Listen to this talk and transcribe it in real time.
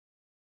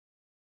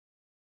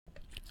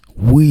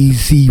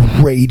Weezy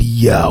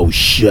Radio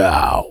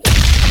Show.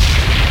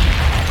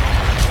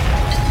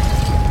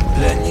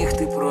 Для них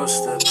ты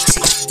просто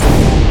псих.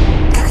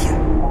 Как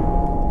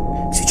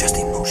я? Сейчас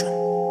ты им нужен.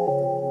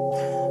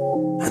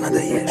 А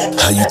надоешь.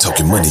 How you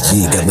talking money?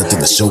 You ain't got nothing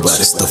to show about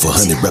it. Stuff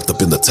 100 wrapped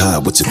up in the tie,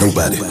 what you know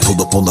about it? Pull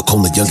up on the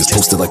corner, youngest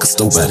posted like a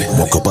stove at it.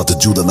 Walk up out the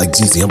Judah like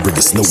Jeezy, I'm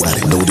bringing snow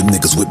at it. Know them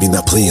niggas with me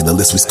not playing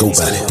unless we scope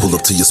at it. Pull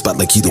up to your spot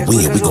like he the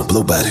win, we gon'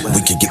 blow by it. We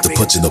can get the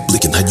punching up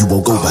blicking, how you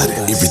won't go by it?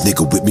 Every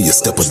nigga with me a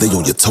stepper, they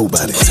on your toe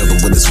by it. Tell them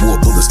when it's war,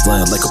 bullets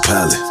flying like a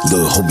pilot.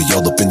 Little homie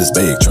all up in his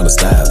bag, tryna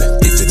style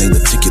it. If it ain't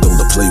a ticket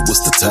on the play, what's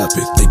the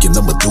topic? Thinking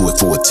I'ma do it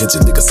for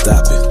attention, nigga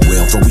stop it.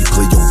 Where I'm from, we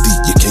play on deep,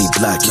 you can't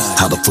block it.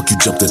 How the fuck you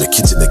jumped in the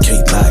kitchen and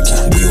can't lock it?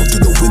 We don't do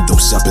no window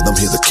shopping, I'm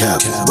here to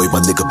cop it. Way my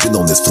nigga been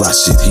on this fly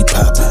shit, he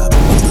poppin'.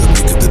 Little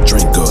nigga the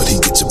drink guard,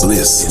 he get your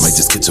bliss. Might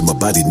just get you my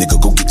body,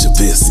 nigga, go get your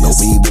fist. No,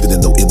 we ain't living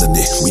in no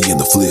internet, we in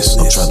the flesh.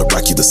 I'm trying to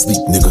rock you to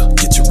sleep, nigga,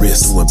 get your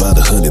wrist. Doing by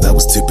the 100, I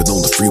was tipping on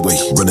the freeway.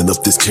 Running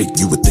up this cake,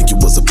 you would think it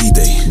was a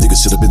B-day. Nigga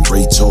should've been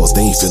Ray Charles,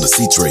 they ain't finna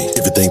C-Trade.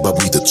 Everything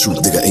about me the truth,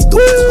 nigga, ain't no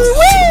other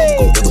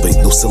way. I'm gon' elevate,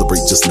 no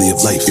celebrate, just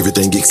live life.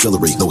 Everything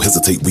accelerate, no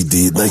hesitate, we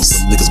did nice.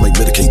 Some niggas might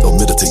medicate or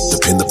meditate,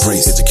 depend the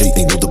price. Educate,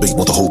 ain't no debate,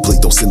 want the whole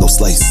plate, don't send no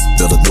slice.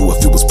 Better know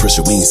if it was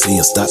pressure, we ain't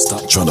saying stop.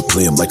 Tryna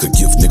play him like a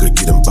gift, nigga,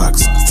 get him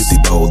boxed.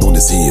 50 ball on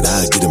his head,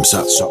 I get him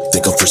shot.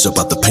 Think I'm fresh up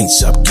out the paint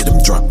shop, get him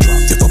drop.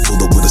 If I pull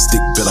up with a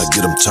stick, bet I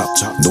get him chop.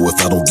 Know if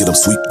I don't get him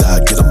sweep, I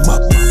get him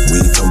mop. We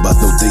ain't talking about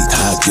no date,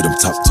 I get him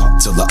top.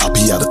 Tell the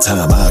IP out of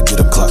time, I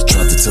get him clock.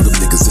 Trying to tell them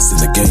niggas this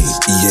in the game.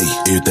 EA,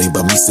 everything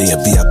by me saying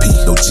VIP,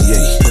 no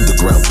GA.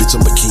 Underground, bitch,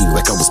 I'm a king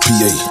like I was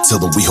PA. Tell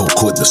them we hold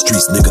court in the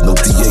streets, nigga, no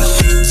DA.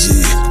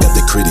 Yeah, got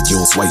that credit, you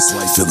don't swipe.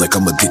 Feel like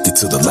I'm addicted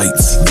to the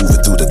lights. Moving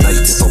through the night,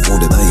 if I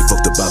want it, I ain't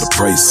fucked about a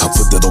price. I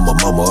put that on my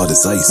mama, all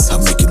this ice. I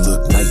make it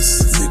look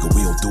nice. Nigga,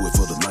 we don't do it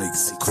for the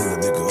likes. Clean a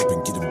nigga up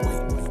and get him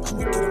white.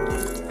 I'ma get him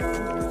white.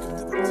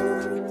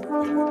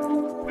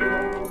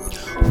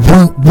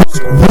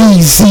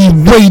 Weezy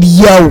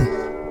Radio.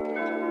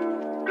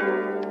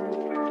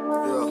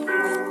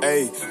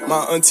 Hey,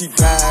 my auntie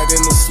died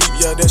in the sleep,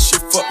 yeah, that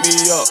shit fucked me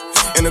up.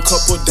 In a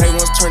couple days,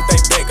 once turned they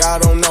back, I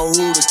don't know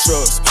who to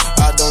trust.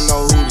 I don't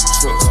know who to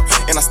trust,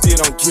 and I still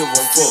don't give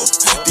a fuck.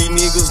 These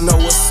niggas know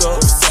what's up,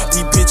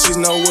 these bitches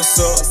know what's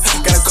up.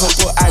 Got a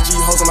couple IG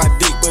hoes on my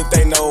dick, but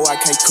they know I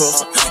can't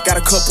cuff. Got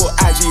a couple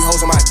IG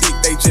hoes on my dick,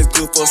 they just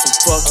good for some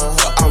fucking.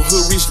 I'm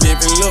hood rich,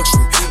 living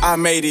luxury. I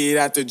made it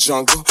out the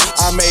jungle,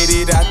 I made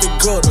it out the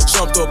gutter.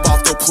 Jumped up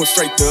off the porch,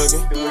 straight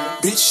thuggin'.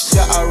 Bitch,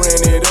 yeah, I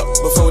ran it up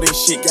before this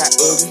shit got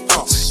ugly.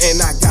 And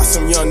I got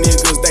some young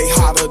niggas, they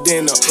hotter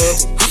than the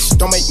oven. Bitch,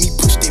 don't make me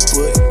push that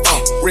butt.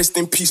 Rest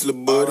in peace, lil'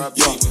 buddy.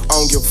 Yeah, I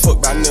don't give a fuck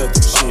about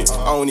nothing. Shit,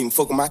 I don't even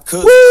fuck with my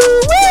cousin.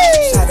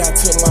 Shout out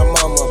to my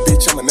mama,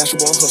 bitch, I'm a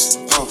natural born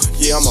hustler.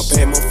 Yeah, I'm a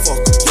bad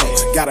motherfucker.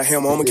 Yeah, got a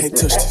hammer on me, can't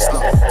touch this. No.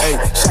 Hey,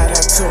 shout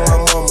out to my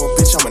mama,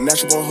 bitch, I'm a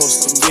natural born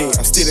hustler. Yeah,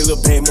 I'm still a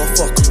little bad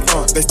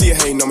motherfucker. They still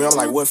hating on me, I'm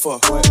like, what for?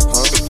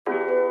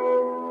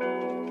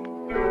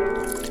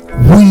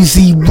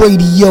 Weezy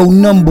Radio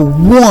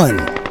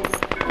 #1.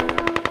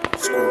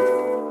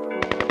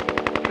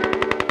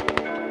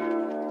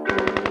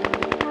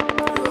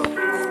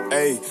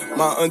 Hey,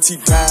 my auntie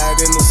died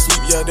in the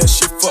sleep, yeah, that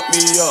shit fucked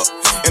me up.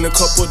 In a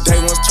couple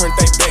days, once turned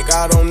they back,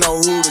 I don't know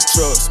who to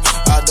trust.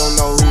 I don't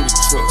know who to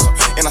trust,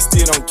 and I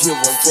still don't give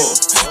a fuck.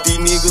 These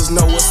niggas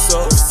know what's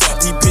up,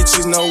 these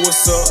bitches know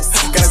what's up.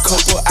 Got a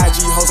couple IG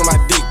hoes on my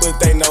dick, but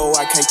they know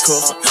I can't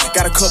cuff.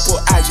 Got a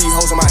couple IG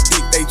hoes on my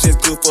dick, they just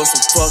good for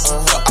some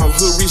fucking. I'm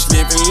hood rich,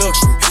 living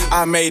luxury.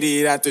 I made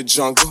it out the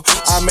jungle,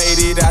 I made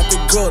it out the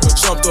gutter.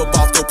 Jumped up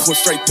off the porch,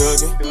 straight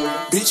thuggin'.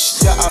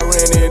 Bitch, yeah, I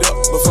ran it up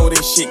before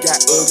this shit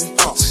got ugly.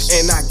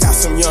 And I got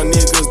some young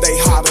niggas, they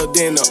hotter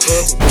than the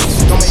oven.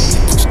 Don't make me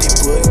push that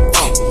butt.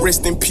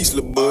 Rest in peace,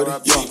 lil' buddy.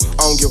 Yeah,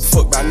 I don't give a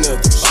fuck about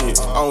nothing. Shit,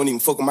 I don't even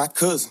fuck with my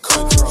cousin.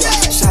 Yeah,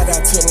 shout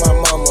out to my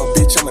mama,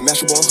 bitch, I'm a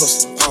natural born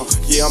hustler.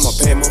 Yeah, I'm a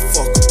bad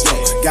motherfucker.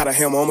 Yeah, got a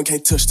hammer on me,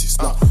 can't touch this.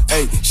 No.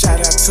 Hey,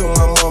 shout out to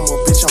my mama,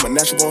 bitch, I'm a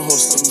natural born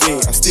hustler.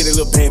 Yeah, I'm still a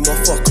little bad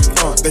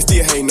motherfucker. They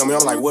still hating on me,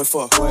 I'm like, what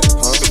for? What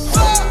for?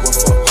 What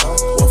for?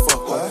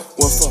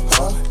 What for?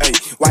 Hey,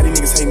 why these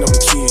niggas hating on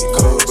the kid?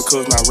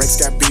 Because my racks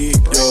got big,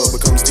 yeah.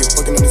 Because I'm still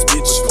fucking on this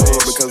bitch,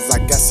 because I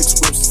got 6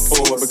 whips,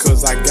 or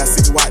because I got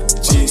 6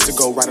 watches to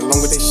go right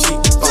along with that shit.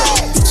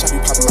 Bitch, I be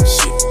popping my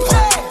shit.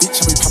 Bitch,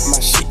 I be popping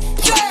my shit.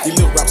 These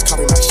little raps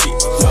copy my shit.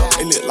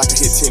 They look like I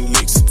hit 10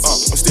 licks.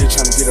 I'm still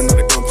trying to get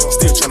another M.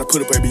 Still trying to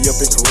put a baby up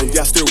in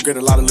Korea. Yeah, I still regret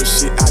a lot of little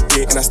shit I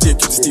did, and I still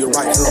keep the steel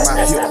right here on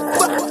my hip.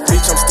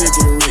 Bitch, I'm still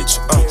getting rich.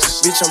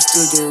 Bitch, I'm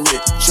still getting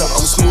rich. Yeah,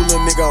 I'm a smooth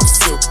little nigga off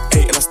silk.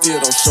 Hey, and I still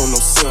don't show no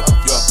silk.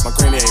 Yeah, my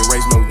granny ain't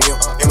raised no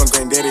wimp, and my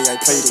granddaddy ain't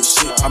played this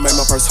shit. I made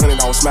my first $100,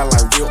 I was smelling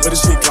like real. But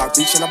this shit Glock,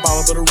 bitch, and I ball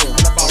up to the rim.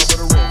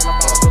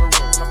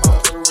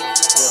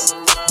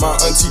 My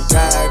auntie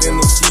died in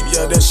the sleep,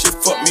 yeah, that shit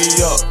fucked me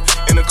up.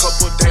 In a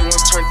couple days,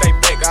 once turned they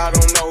back, I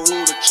don't know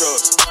who to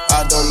trust.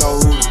 I don't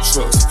know who to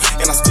trust,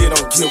 and I still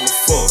don't give a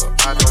fuck.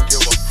 I don't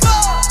give a fuck.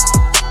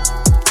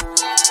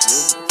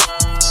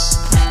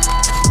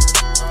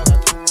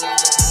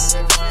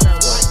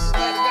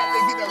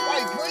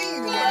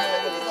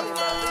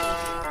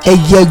 Hey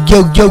yo,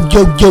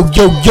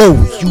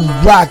 you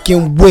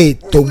rockin' with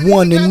the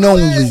one and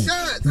only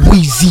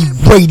Weezy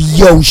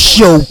Radio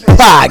Show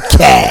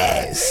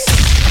Podcast.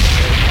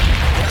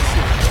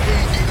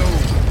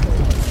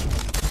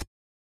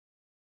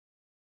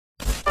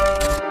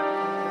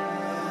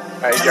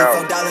 Hey yo,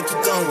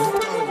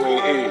 Queen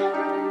E,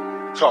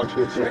 talk to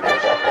his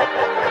niggas.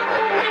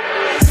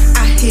 I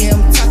hear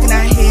him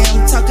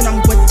talking, I'm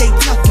what they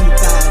talking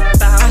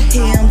about. I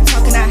hear him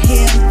talking,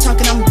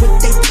 I'm what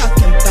they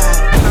talking about.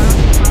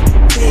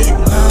 Big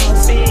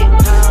mouth.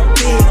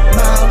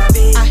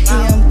 I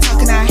hear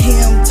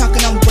him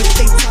talking, I'm what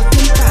they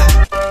talking about.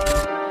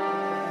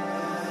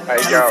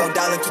 Hey yo,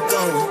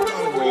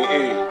 Queen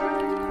E,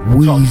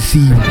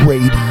 Weezy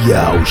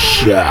Radio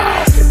Show.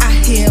 I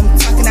hear him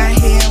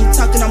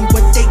talking, I'm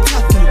what they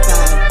talking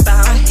about.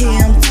 I hear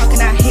him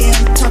talking,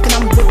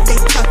 I'm what they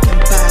talking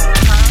about.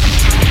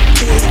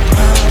 Big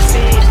mouth.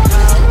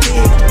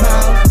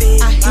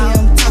 I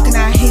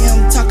hear him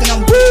talking,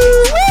 I'm what they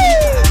talking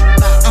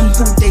about. I'm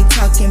who they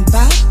talking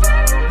about.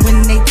 When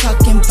they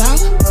talking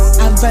about,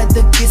 I'd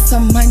rather get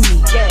some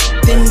money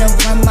than to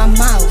run my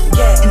mouth.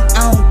 And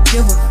I don't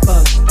give a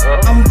fuck.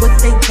 I'm what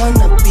they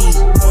wanna be.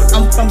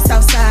 I'm from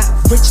Southside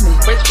Richmond.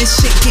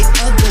 This shit get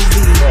ugly.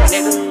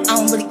 I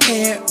don't really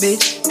care,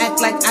 bitch.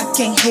 Act like I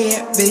can't hear,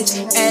 bitch.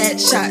 Add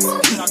shots.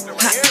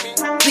 Ha.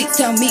 Please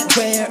tell me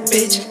where,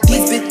 bitch.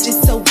 These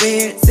bitches so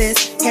weird, sis.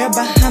 Hair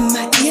behind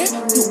my ear.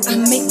 Do I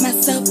make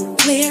myself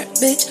clear,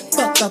 bitch?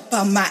 Fuck up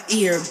on my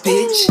ear,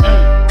 bitch.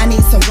 I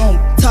need some room.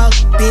 Talk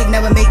big,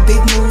 never make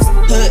big moves.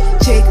 Hood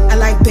chick, I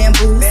like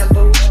bamboos.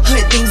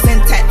 Hood things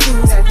and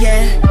tattoos,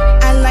 yeah.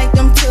 I like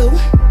them too.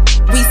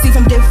 We see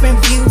from different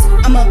views.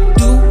 I'ma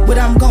do what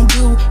I'm gon'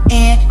 do,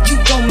 and you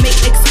gon' make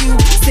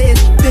excuses.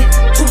 Bitch,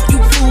 who you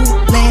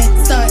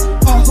foolin'? Stunt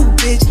on who,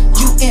 bitch?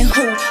 You and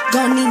who?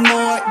 Gon' need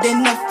more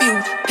than a few.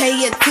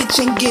 Pay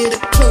attention, get a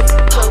clue.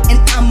 And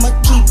I'ma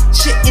keep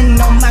shitting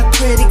on my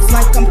critics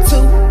like I'm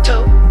two.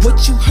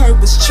 What you heard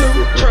was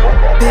true,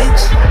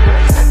 bitch.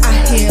 I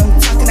hear him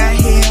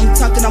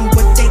talking, I'm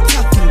what they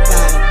talking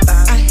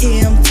about. I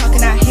hear him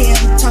talking,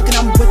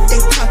 I'm what they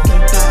talking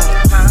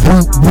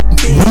about.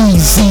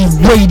 Weezy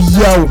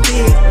Radio.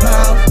 Big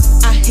mouth.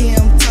 I hear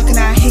him talking,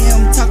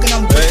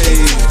 I'm what they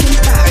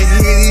talking about. I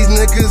hear these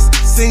niggas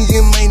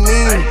saying my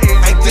name.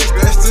 I guess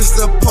that's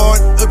just a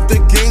part of the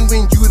game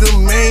when you the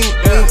main.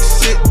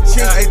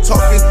 Shit, I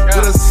talking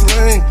with a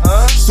slang.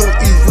 So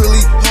it's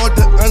really hard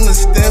to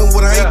understand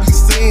what I be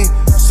saying.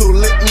 So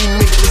let me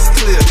make this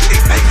clear.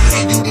 I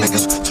hear you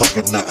niggas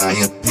talking, now I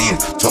appear.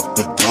 Talk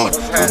the God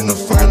on the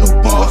final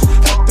boss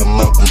at the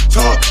mountain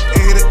top.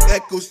 And it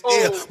echoes,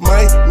 yeah.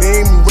 My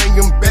name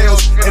ringing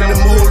bells, and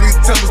them holy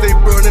temples they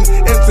burning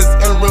incense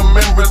and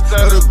remembrance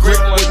of the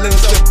great within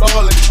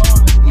symbolic.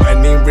 My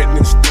name written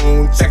in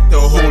stone, check the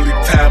holy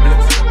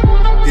tablets.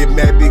 Get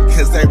mad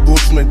because I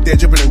rose from the dead,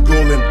 dripping in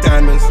gold and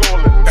diamonds.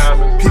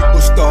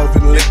 People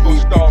starving, let me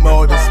be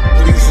martyrs.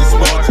 Police is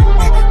martyrs.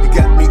 You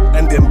got me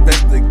under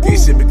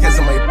investigation because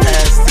of my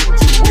past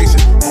situation.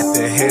 At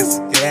the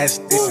Hess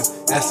gas station,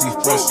 I see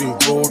Flushing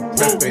Road,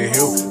 Pepper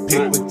Hill,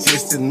 paper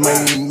chasing,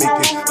 money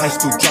making. I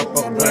still drop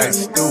out, but I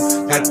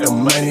still got the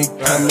money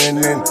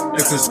coming in.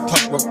 This is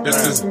clockwork, this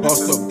is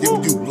boss up,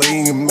 give you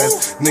lame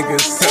mess.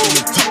 Niggas tell me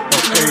talk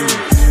about, hey.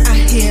 I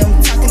hear him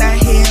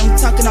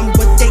talking, I'm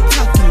what they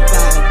talking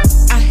about.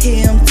 I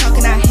hear him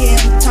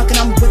talking,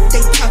 I'm what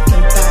they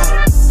talking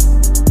about.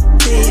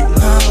 Big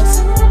mouth.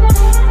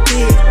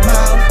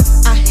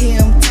 I hear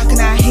him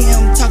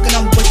talking,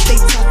 I'm what they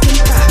talking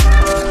about.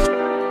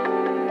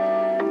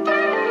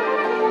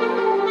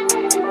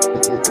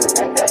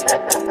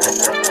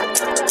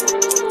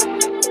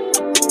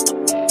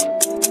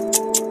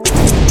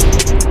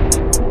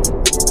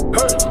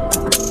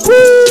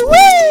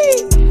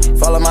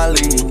 Follow my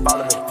lead.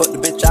 Fuck the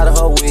bitch out of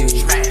her wig.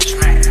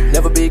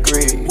 Never be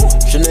greedy.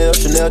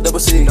 Chanel, double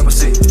C.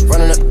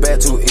 Running up the bag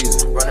too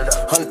easy.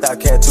 100,000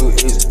 cat too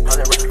easy.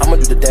 I'ma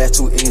do the dash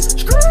too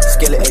easy.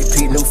 Skelly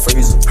AP, new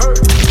freezer.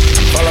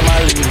 Follow my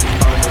lead.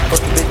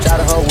 Fuck the bitch out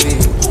of her wig.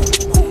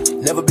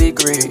 Never be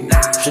greedy.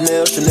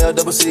 Chanel,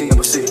 double C.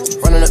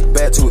 Running up the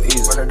bag too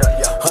easy.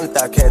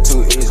 100,000 cat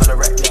too easy.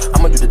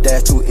 I'ma do the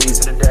dash too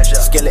easy.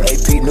 Skelly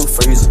AP, new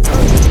freezer.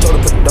 Told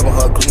her put the double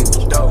on her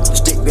cleavage. The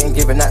stick been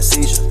giving that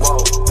seizure.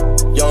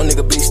 Young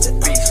nigga beastin'.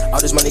 All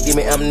this money give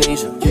me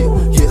amnesia.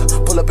 Yeah.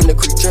 Pull up in the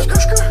creature.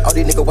 All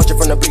these niggas watching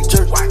from the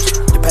bleacher.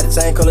 The pattern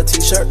same color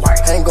t-shirt.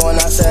 I ain't going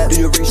outside, do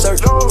your research.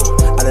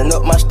 I done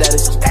up my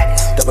status.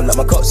 Double up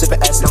my cup,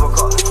 sippin' acid.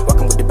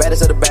 Walking with the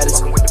baddest of the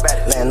baddest.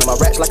 Laying on my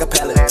racks like a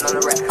pallet.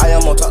 I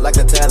am on top like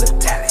a talent.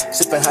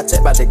 Sippin' high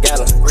tech by the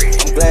gallon.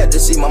 I'm glad to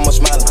see mama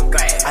smiling.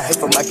 I hate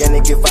for my gang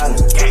to get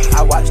violent.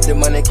 I watch the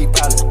money keep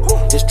piling.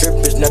 This trip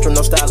is natural,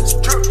 no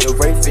stylist. The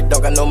Ray fit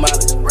don't got no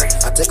mileage.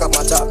 I take off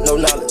my top, no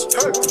knowledge.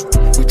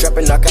 We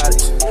trapping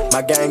narcotics.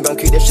 My gang gon'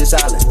 keep that shit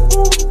silent.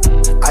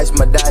 Ice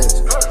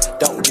medallions.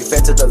 Don't get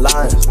fed to the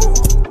lions.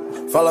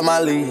 Follow my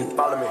lead.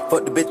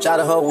 Fuck the bitch bitch out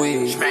of her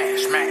wig.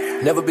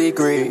 Never be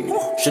greedy.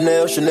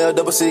 Chanel,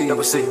 double C.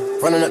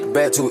 Running up the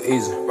bag too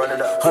easy.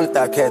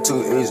 100,000 cat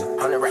too easy.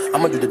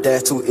 I'ma do the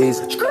dash too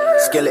easy.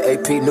 Skelly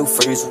AP, new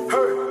freezer.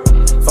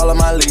 Follow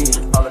my lead.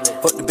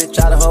 Fuck the bitch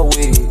out of her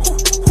wig.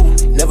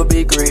 Never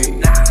be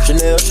greedy.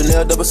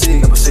 Chanel, double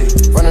C.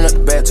 Running up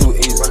the bag too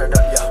easy.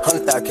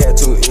 100,000 cat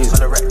too easy.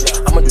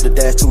 I'ma do the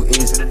dash too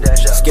easy.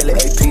 Skelly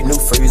AP, new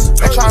freezer.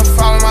 They tryna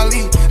follow my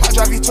lead. I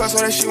drive V12 so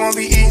that shit won't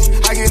be easy.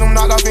 I get them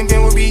knocked off and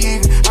then we'll be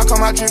even. I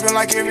come out dripping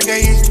like every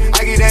day easy.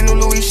 I get that new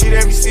Louis shit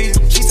every season.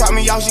 She taught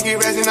me y'all, she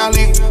get rest and I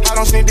leave. I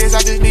don't sneak this,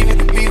 I just leave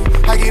it to beat.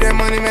 I get that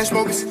money, man,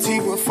 smoking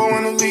sativa. 4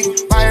 in the leader.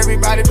 Why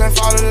everybody plan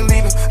follow the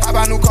leader? I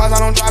buy new cars, I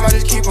don't drive, I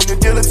just keep them. The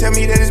dealer tell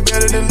me that it's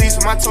better than lease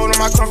them. I told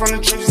him I come from the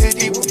trenches, it's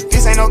deeper.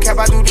 This ain't no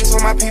cap, I do this for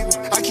my people.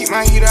 I keep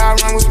my heater, I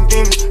run with some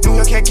demons. New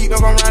York can't keep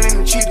up, I'm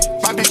running them cheaters.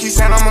 My bitch keep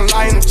saying I'm a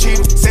liar and a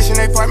cheater. Session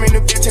apartment,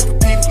 the bitch take a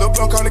peek. Lil'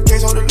 bro call the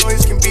case, so the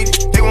lawyers can beat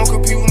it. They won't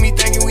compete with me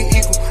thinking we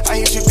equal.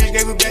 I hit your bitch,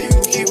 gave it back, you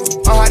can keep it.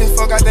 I'm hot as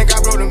fuck, I think I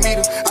broke the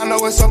meter. I know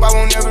what's up, I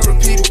won't never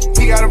repeat it.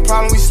 We got a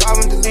problem, we solve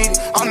and delete it.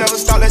 I'll never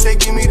stop, let they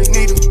give me the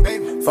needle,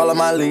 baby. Follow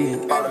my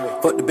lead.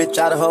 Fuck the bitch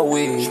out of her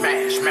wig.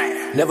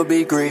 Never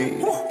be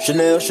greedy.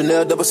 Chanel,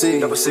 double C.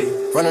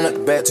 Running up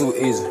the bag too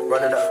easy.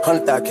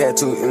 100,000 cat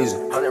too easy.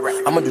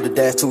 I'ma do the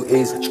dash too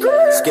easy.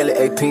 Skelly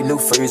AP, new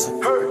freezer.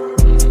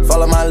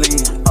 Follow my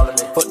lead.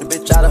 Fuck the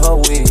bitch out of her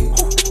wig.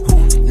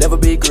 Never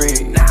be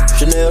greedy.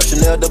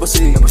 Chanel, double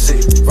C.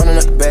 Running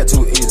up the bag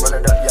too easy.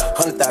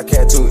 100,000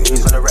 cat too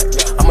easy.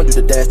 I'ma do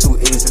the dash too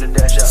easy.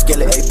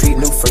 Skelly AP,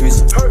 new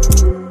freezer.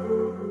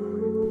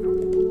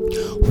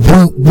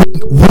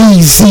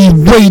 Weezy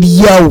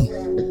Radio.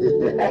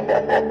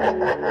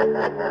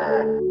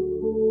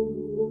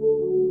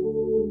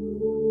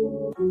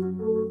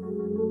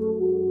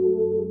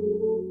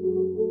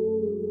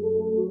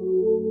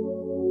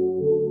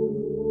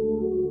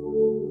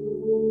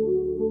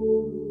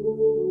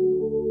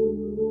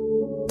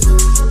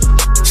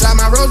 Slide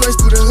my Rolls Royce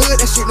through the hood,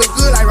 that shit look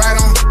good like right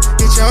on.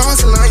 Get your own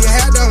salon, your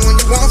hair done when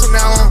you want from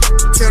now on.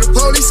 Tell the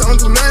police I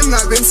don't do nothing,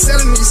 I've been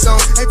selling these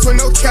songs. Ain't put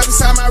no cap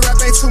inside my rap,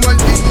 ain't too much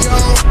digging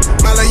on.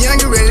 My little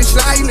youngin' ready to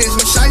slide, he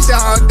listen to shiesty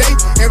all day.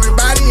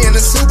 Everybody in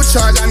the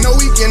supercharge, I know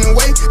we getting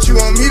away. She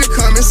want me to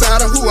come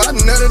inside of who I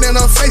nutted in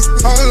her face.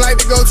 I don't like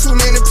to go too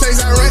many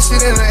places, I run shit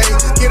in the A.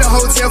 Get a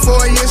hotel for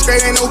a year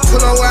straight, ain't no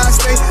pull on where I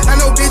stay. I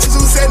know bitches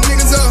who set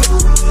niggas up,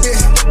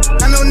 yeah.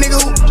 I know niggas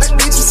who let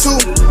bitches too,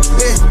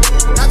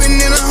 yeah. I been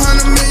in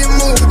 100 million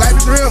moves, like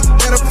the drill,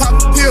 let her pop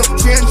a pill.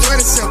 She enjoy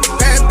herself,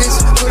 bad bitch,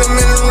 put them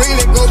in the ring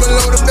and go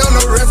below the belt,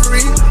 no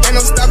referee. Ain't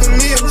no stopping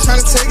me, I'm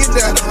tryna take it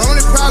down. The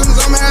only problems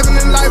I'm having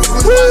in life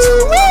is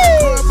grew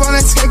up on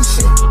that take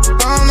shit.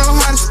 I don't know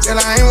how to still,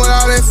 I ain't with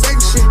all that fake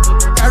shit.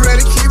 I'd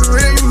rather keep it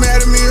real, you mad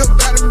at me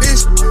about a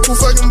bitch who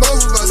fucking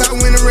both of us. I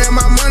went and ran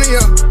my money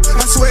up,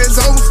 I swear it's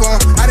over for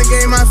him. I done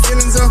gave my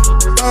feelings up,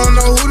 I don't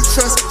know who to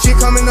trust. She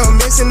coming up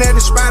missing at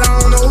the spot,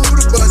 I don't know who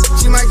to bust.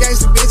 She my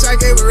gangster bitch, I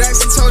gave her racks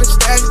and told her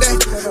stash that.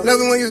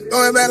 Love it when you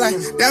throw it back like,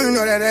 damn, you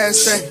know that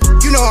ass fat.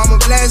 You know I'm a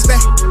blast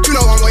back, you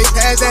know I'm way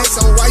past that.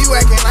 So why you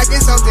acting like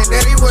it's something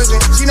that it wasn't?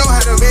 She know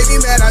how to make me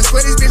mad, I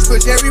swear this bitch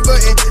push every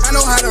button. I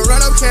know how to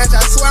run up cash,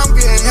 I swear I'm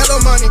getting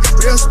hella money,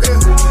 real spill.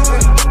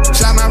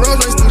 Slide my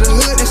Rolls Royce through the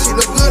hood, that shit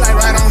look good like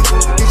right on.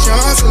 Get your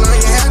own salon,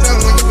 your hair done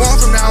when you want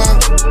from now on.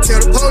 Tell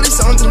the police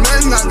I don't do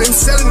nothing, I've been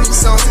selling these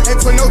songs. Ain't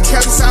put no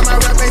cap inside my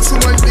rap, ain't too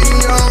much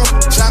being on.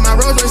 Slide my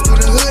Rolls Royce through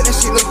the hood, that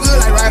shit look good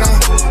like right on.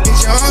 Get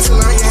your own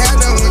salon, your hair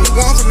done when you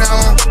want from now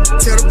on.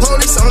 Tell the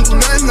police I don't do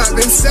nothing, I've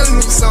been selling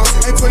these songs.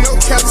 Ain't put no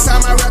cap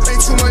inside my rap,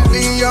 ain't too much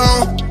being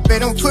on. They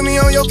don't put me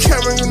on your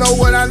camera, you know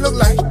what I look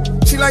like.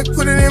 She like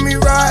put it in me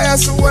raw,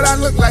 ask her what I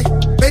look like.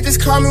 They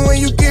just call me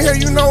when you get here,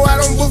 you know I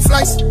don't book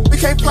flights. We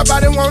can't pop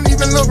out, it won't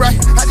even look right.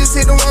 I just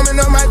hit the woman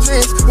of my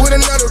dreams with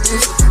another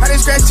bitch. I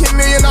just scratched 10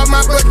 million off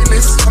my bucket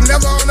list. I'm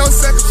never on no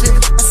sucker shit.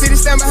 I see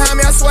this stand behind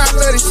me, I swear I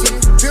love this shit.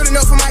 Building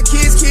up for my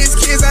kids,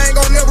 I ain't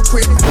gon' never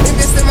quit.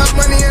 Investing my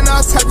money in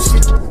all type of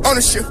shit.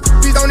 Ownership,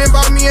 please don't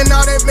involve me in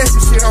all that messy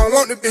shit. I don't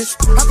want the bitch.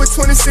 I put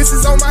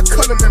 26s on my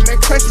color, man, that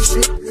country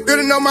shit.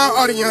 Building up my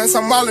audience,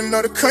 I'm all in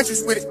other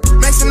countries with it.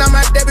 Maxing out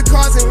my debit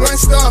cards in one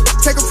star.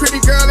 Take a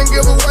pretty girl and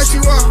give her what she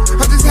want.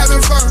 I'm just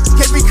having fun,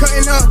 catch me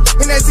cutting up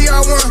in that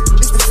ZR1.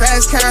 It's the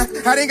fast kind.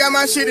 I done got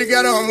my shit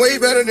together, I'm way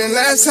better than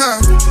last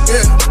time.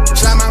 Yeah,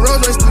 slide my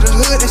Rolls Royce through the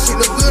hood, that shit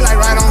look good like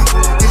right on.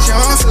 Get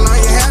your own salon,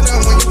 your hair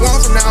done when you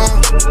want from now on.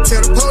 Tell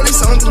the police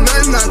I don't do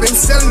nothing, I've been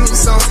selling these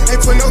songs.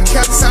 Ain't put no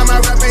cap inside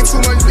my rap, ain't too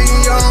much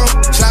being on.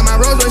 Slide my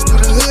Rolls Royce through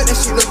the hood, that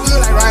shit look good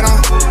like right on.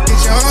 Get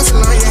your own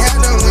salon, your hair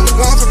done when you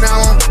want from now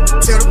on.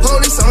 Tell the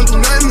police I don't do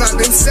nothing, I've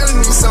been selling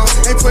these songs.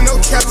 Ain't put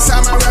no cap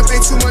inside my rap,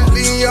 ain't too much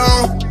being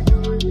on.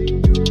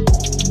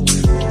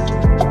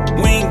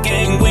 We ain't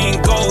gang, we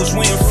ain't goals,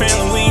 we ain't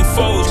family, we ain't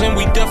foes, and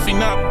we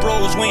definitely not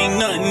bros, we ain't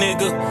nothing,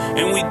 nigga.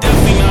 And we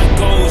definitely not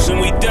goals, and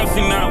we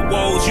definitely not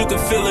woes. You can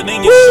feel it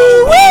in your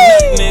soul. We ain't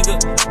nothing, nigga.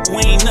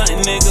 We ain't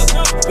nothing, nigga.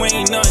 We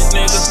ain't nothing,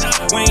 nigga.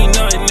 We ain't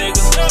nothing, nigga.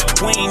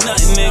 We ain't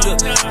nothing, nigga.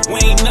 We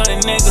ain't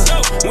nothing, nigga.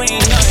 We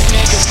ain't nothing,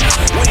 nigga.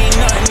 We ain't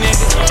nothing,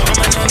 nigga. I'm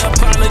an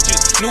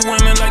unapologist. New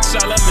women like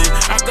Solomon.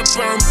 I could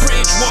burn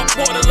bridge, walk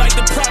water like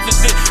the prophets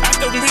did. I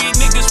could read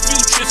niggas'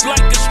 futures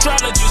like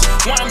astrologists.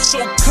 Why I'm so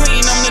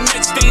clean, I'm the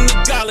next thing to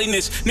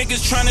godliness.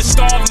 Niggas trying to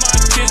starve my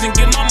kids and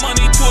give my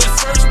money to his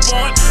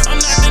firstborn. I'm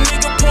not the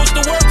nigga supposed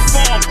to work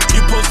for him.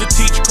 You supposed to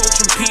teach Coach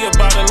and P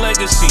about a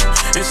legacy.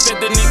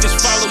 Instead the niggas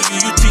follow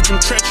you, you teach them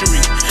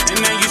treachery.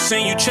 And now you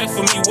saying you check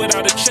for me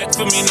without a check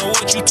for me. Know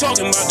what you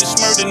talking about? This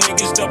murder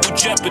niggas double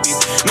jeopardy.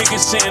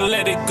 Niggas saying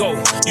let it go.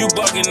 You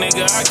bugging,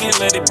 nigga, I can't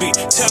let it be.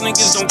 Tell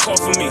niggas don't call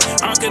for me,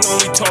 I can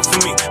only talk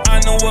for me.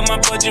 I know what my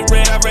budget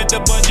read, I read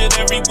the budget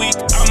every week.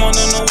 I'm on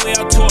no way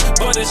out tour,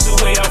 but it's a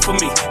way out for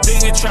me. They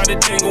didn't try to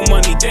dangle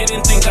money, they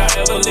didn't think I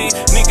ever leave.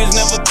 Niggas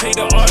never pay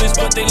the artists,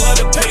 but they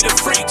love to pay the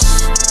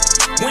freaks.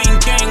 We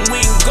ain't gang, we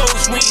ain't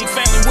ghosts, we ain't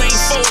family, we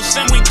ain't foes.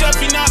 And we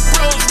definitely not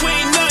bros, we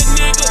ain't nothing,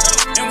 nigga.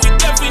 And we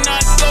definitely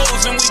not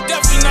goals, and we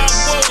definitely not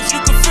woes.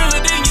 You can feel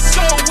it in your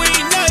soul, we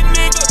ain't nothing,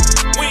 nigga.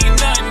 We ain't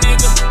nothing,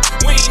 nigga.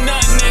 We ain't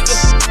nothing, nigga.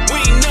 We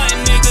ain't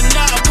nothing, nigga.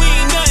 Nah, we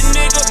ain't nothing,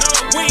 nigga.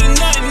 We ain't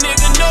nothing,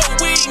 nigga. No,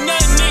 we ain't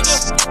nothing, nigga.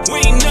 We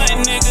ain't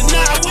nothing, nigga.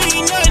 Nah, we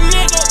ain't nothing,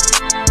 nigga.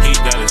 He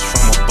that is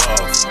from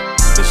above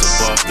is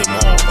above them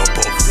all,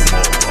 above them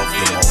all, above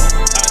them all.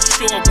 I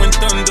show up when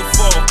thunder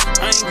fall.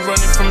 I ain't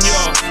running from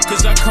y'all,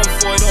 cause I come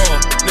for it all.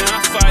 Now I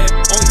fire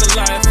on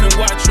Goliath and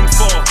watch him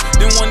fall.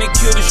 Then wanna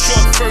kill the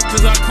short first,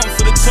 cause I come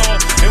for the tall.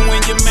 And when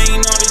your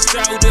main artist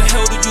out, who the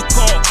hell do you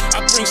call?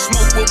 I bring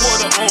smoke with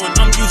water on,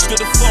 I'm used to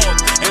the fog.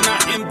 And I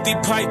empty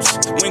pipes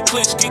when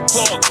clips get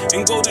clogged.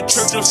 And go to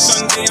church on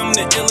Sunday, I'm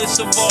the illest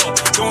of all.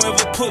 Don't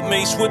ever put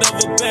mace with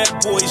other bad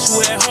boys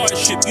who had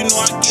hardship. You know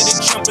I get it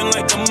jumping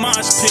like a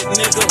mosh pit,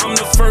 nigga. I'm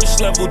the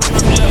first level,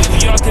 dirt level,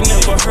 y'all can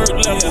never hurt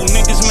level.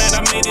 Niggas mad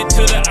I made it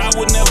to the I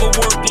would never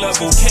work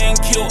level. Cain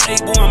kill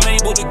Abel, I'm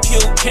able to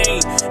kill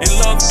Cain. And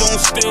love don't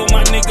steal,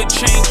 my nigga,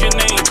 change your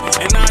name.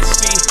 And I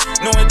see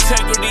no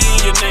integrity in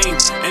your name.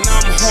 And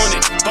I'm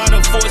haunted by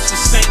the voice of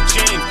St.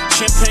 James.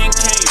 Champagne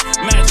cane,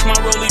 match my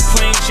Rollie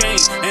plain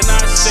Jane. And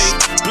I say,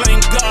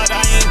 blame God,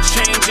 I ain't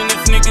changing.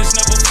 If niggas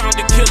never found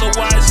a killer,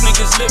 why is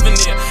niggas living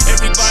there?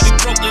 Everybody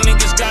broke, the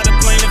niggas gotta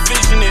blame the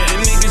visionary.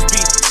 And niggas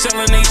be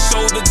selling they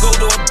soul to go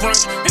to a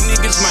brunch. And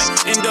niggas might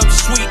end up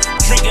sweet,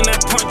 drinking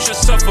that punch or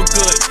suffer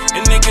good.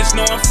 And niggas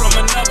know I'm from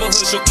another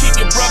hood, so keep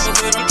your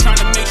brotherhood. I'm trying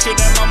to make sure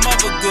that my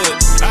mother good.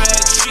 I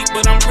act cheap,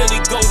 but I'm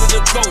really go to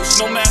the ghost.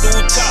 No matter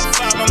who top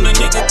five, I'm the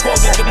nigga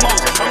quoted the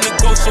most. I'm the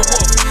ghost of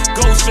Wolf,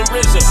 ghost of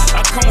RZA.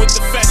 I come with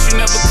the facts you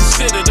never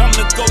considered. I'm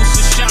the ghost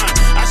of Shine.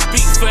 I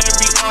speak for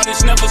every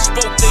artist, never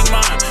spoke they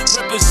mind.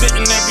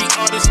 Representing every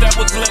artist that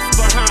was left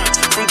behind.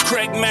 From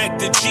Craig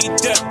Mack to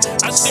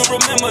G-Dep, I still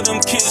remember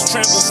them kids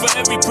trample. For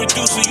every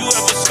producer you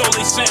ever stole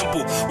a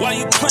sample. Why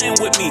you playing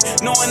with me,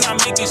 knowing I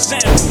make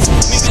examples?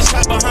 Niggas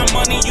hide behind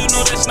money, you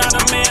know that's not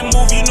a man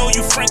move. You know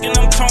you Frank and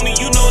I'm Tony,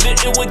 you know that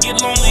it would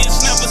get lonely.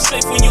 It's never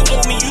safe when you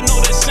owe me, you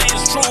know that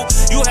saying's true.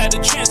 You had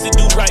a chance to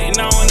do right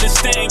and I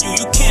understand you.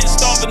 You can't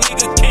starve a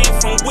nigga, came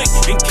from Wick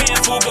and can't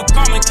fool. But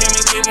Common came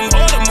and gave him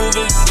all the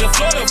movers. The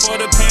Florida for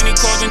the pain he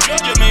caused in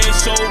Georgia, man,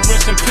 soul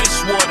rest in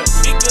piss water.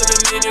 He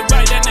could've made it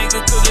right, that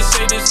nigga could've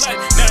saved his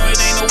life. Now it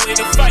ain't no way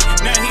to fight,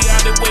 now he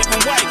out there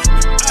waving white.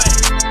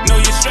 I know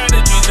your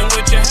strategies and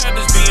what your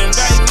habits being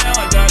right now.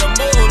 I got a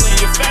mole in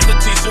your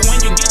faculty, so when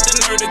you get the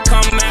nerve to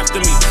come after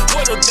me,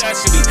 what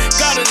audacity?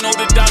 Gotta know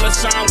the dollar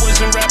sign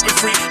wasn't rapping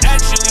free.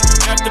 Actually,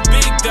 after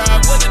Big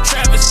died, what a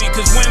travesty.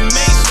 Cause when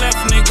Mace left,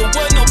 nigga,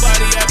 wasn't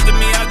nobody after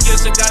me. I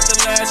guess I got the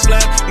last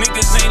laugh.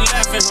 Niggas ain't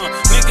laughing, huh?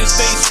 Niggas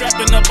stay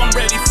strapping up, I'm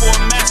ready for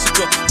a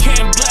massacre.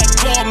 Can't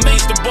blackball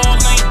Mace, the ball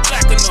ain't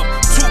black enough.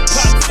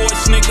 Tupac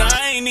voice, nigga,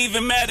 I ain't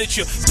even mad at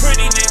you.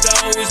 Pretty nigga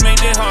always make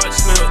their heart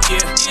smell,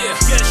 yeah.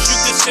 Yes, you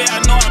can say I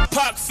know how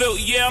Pac felt,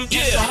 yeah. I'm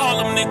just a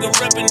Harlem nigga,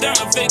 reppin' down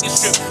the Vegas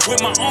Strip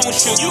with my own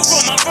shoe. You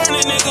from my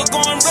Vernon, nigga,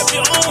 go and rep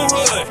your own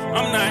hood.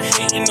 I'm not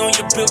hating on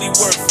your Billy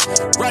Worth.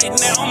 Right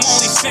now, I'm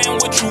only saying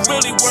what you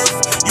really worth.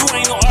 You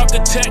ain't no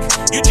architect,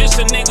 you just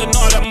a nigga,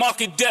 know that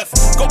market death.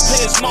 Go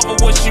pay his mother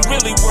what she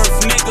really worth,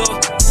 nigga.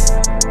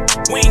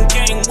 We ain't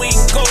gang, we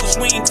ain't ghosts,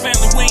 we ain't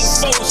family, we ain't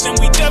foes. And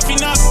we definitely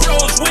not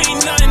bros, we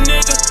ain't nothing,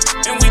 nigga.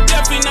 And we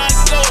definitely not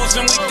goals,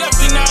 and we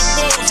definitely not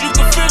woes. You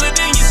can feel it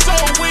in your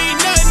soul, we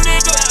ain't nothing,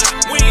 nigga.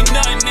 We ain't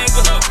nothing,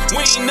 nigga.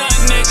 We ain't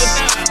nothing, nigga.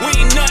 We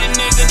ain't nothing,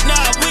 nigga.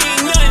 Nah, we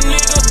ain't nothing,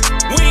 nigga.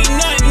 We ain't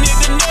nothing,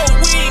 nigga. No,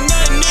 we ain't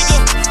nothing, nigga.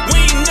 We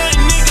ain't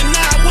nothing, nigga.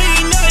 Nah, we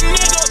ain't nothing,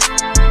 nigga.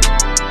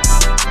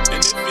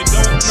 And if you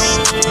don't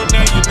know,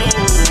 now you know,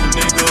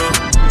 nigga.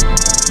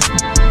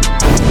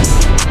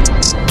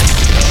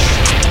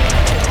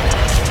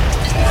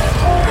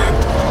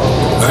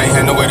 I ain't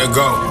had nowhere to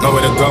go,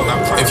 nowhere to go.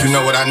 If you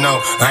know what I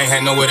know, I ain't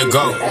had nowhere to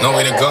go,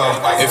 nowhere to go.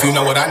 If you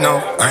know what I know,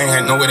 I ain't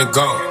had nowhere to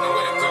go.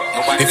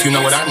 If you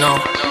know what I know,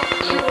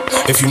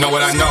 If you know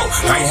what I know,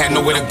 I ain't had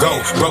nowhere to go.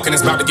 Broken,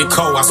 it's about to get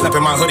cold. I slept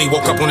in my hoodie,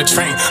 woke up on the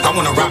train. I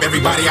wanna rob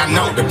everybody I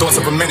know. The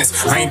thoughts of a menace.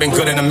 I ain't been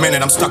good in a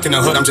minute. I'm stuck in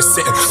the hood, I'm just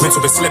sitting. Mental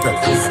been slipping.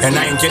 And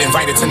I ain't get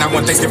invited to not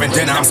one Thanksgiving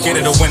dinner. I'm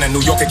scared of the winter. New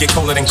York could get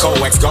colder than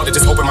cold. Ex God to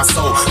just open my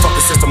soul. Fuck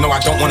the system, no,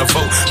 I don't wanna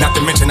vote. Not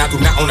to mention, I do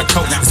not own a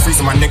coat. It's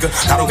freezing, my nigga.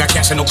 I don't got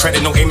cash and no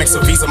credit, no Amex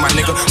or Visa, my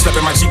nigga. Slept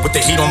in my Jeep with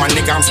the heat on, my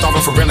nigga. I'm starving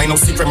for real, ain't no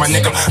secret, my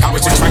nigga. I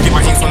was just trying to get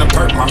my hands on the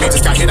perk. My man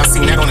just got hit, I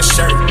seen that on the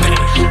shirt.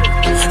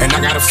 And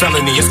I got a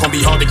felony, it's gonna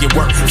be hard to get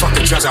work. Fuck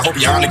the judge, I hope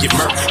your honor get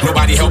murked.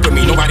 Nobody helping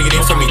me, nobody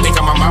there for me. Think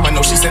I'm my mama,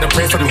 no, she said a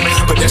prayer for me.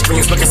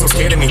 Pedestrians looking so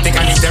scared of me. Think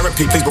I need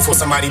therapy, please, before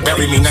somebody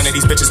bury me. None of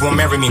these bitches won't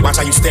marry me. Watch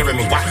how you stare at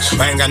me. Watch.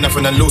 I ain't got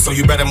nothing to lose, so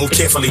you better move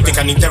carefully. Think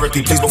I need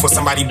therapy, please, before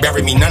somebody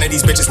bury me. None of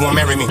these bitches won't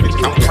marry me.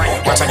 I'm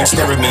praying. Watch how you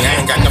stare at me. I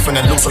ain't got nothing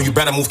to lose, so you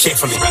better move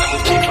carefully.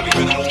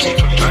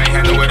 I ain't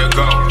had nowhere to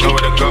go,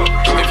 nowhere to go.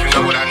 If you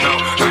know what I know,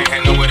 I ain't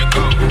had nowhere to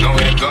go,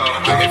 nowhere to go.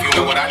 If you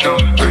know what I know,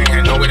 I ain't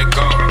had nowhere to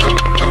go.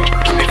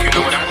 If you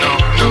know what I know,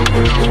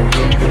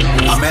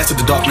 I mastered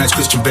the dark match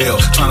Christian Bale,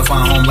 trying to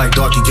find a home like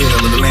Darky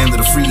Gale, in the land of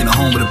the free and the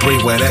home of the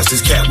brave. Where that's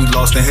this cat we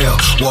lost in hell.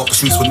 Walk the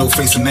streets with no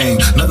face or name,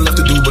 nothing left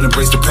to do but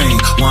embrace the pain.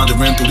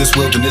 Wandering through this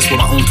wilderness with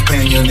my own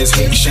companion, this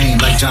hate and shame.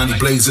 Like Johnny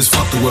Blazes,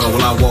 fuck the world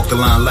while I walk the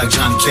line like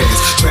Johnny Cash.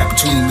 Trapped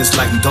between this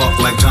light and dark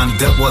like Johnny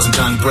Depp wasn't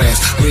Johnny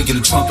Brass.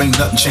 Reagan and Trump ain't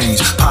nothing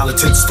changed.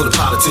 Politics for the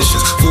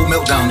politicians. Full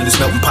meltdown in this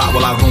melting pot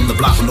while I roam the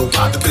block with no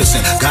pot to piss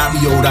in. God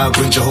me old, I'll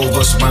bring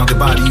Jehovah, surrounded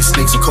by these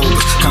snakes and cobras.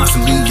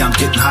 Constantly I'm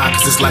getting high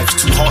cause this life's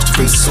too harsh to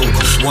face it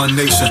sober. One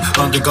nation,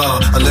 under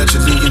God,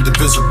 allegedly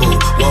indivisible.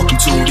 Welcome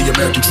to the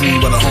American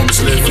dream where the homies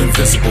live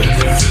invisible. I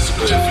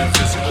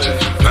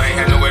ain't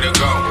had nowhere to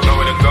go,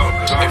 nowhere to go.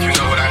 If you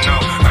know what I know,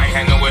 I ain't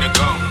had nowhere to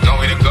go,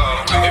 nowhere to go.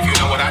 If you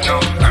know what I know,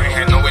 I ain't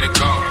had nowhere to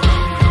go.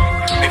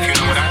 If you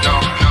know what I know.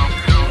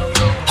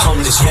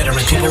 Homeless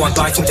veteran, people want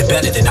by think they're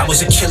better than I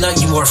was a killer,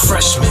 you were a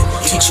freshman.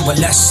 Teach you a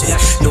lesson.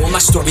 Knowing my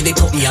story, they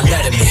put me on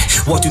letterman.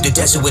 Walk through the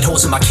desert with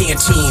holes in my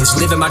canteens.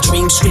 Living my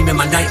dreams, screaming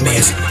my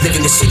nightmares.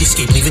 Living the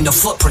cityscape, leaving no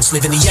footprints,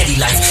 living the Yeti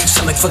life.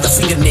 Stomach full of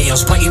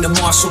fingernails, biting the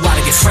Mars so I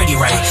to get Freddy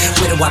right.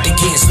 Where do I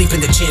begin? Sleep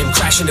in the gym,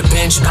 crashing the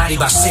bench, body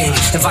by sin.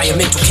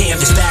 Environmental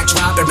canvas,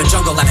 backdrop, urban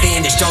jungle I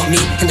bandaged. Don't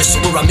need in the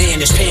sewer I'm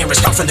in. His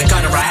parents come from the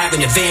gutter, I have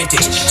an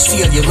advantage.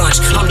 Steal your lunch,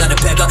 I'm not a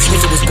beggar.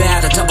 If it was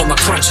bad, I double my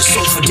crunch. It's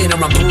sold for dinner,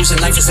 I'm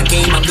boozing. Life is a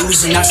game, I'm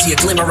losing. I see a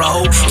glimmer of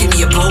hope. Give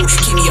me a boat,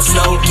 give me a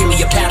flow, give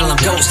me a paddle, I'm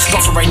ghost.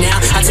 But for right now,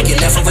 I take it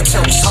left over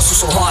toast. Hustle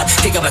so hard,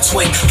 think of a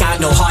twin. God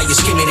know how you're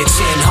skimming it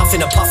in.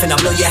 Huffing and puffing, I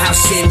blow your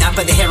house in. Not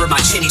by the hair of my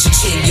chin, it's your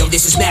chin. Yo,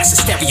 this is mass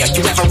hysteria.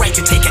 You have a right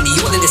to take any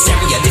oil in this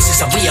area. This is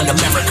a real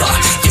America.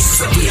 This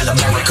is a real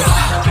America.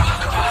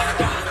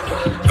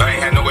 I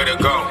ain't had nowhere to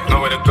go,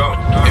 nowhere to go.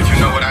 If you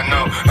know what I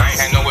know, I ain't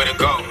had nowhere to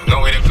go,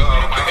 nowhere to go.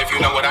 If you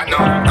know what I know,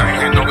 I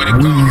ain't had nowhere to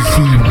go.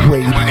 Weezy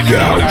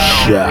Radio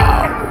Show.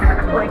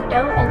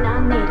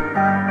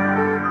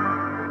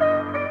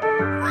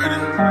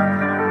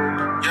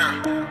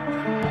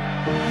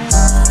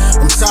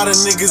 Tired of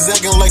niggas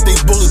acting like they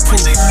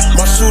bulletproof.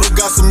 My shooter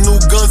got some new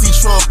guns, he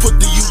tryna put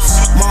the use.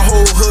 My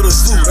whole hood a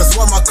zoo, that's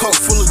why my cup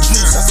full of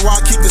juice. That's why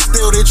I keep it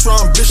still, they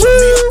tryna bishop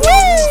me up on the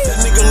roof.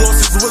 That nigga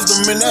lost his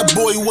wisdom and that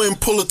boy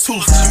wouldn't pull a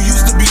tooth. You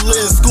used to be lit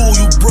in school,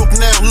 you broke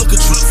now, look at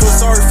you. Feel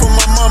sorry for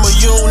my mama,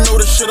 you don't know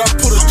the shit I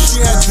put her through.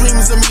 She had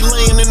dreams of me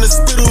laying in the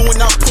spittle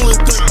when I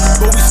pulling through.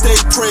 But we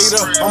stayed prayed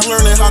up, I'm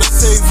learning how to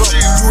save up.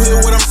 You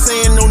hear what I'm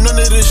saying? No, none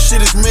of this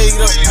shit is made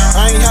up.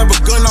 I ain't have a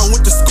gun, I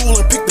went to school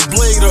and picked the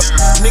blade up.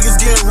 Niggas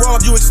getting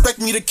robbed, you expect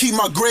me to keep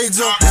my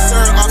grades up?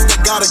 Certain ops that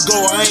gotta go,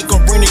 I ain't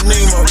gon' bring their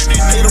name up.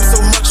 Hate him so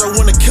much, I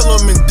wanna kill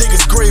him and dig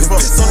his grave up.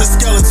 Piss on the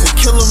skeleton,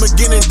 kill him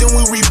again and then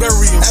we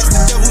rebury him. Ask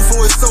the devil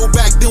for his soul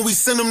back, then we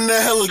send him to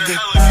hell again.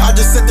 I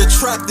just set the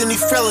trap, then he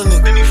fell in it.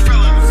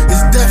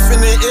 It's death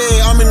in the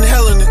air, I'm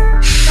inhaling it.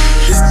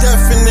 It's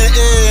death in the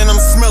air and I'm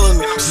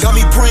smelling it. Got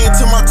me praying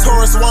to my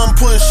Taurus while I'm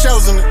putting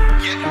shells in it.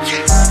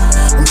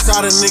 I'm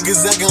tired of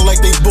niggas acting like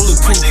they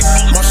bulletproof.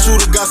 My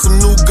shooter got some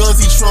new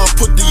guns, he tryna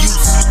put the use.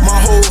 My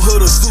whole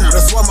hood a zoo,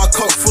 that's why my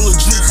cup full of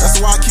juice.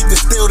 That's why I keep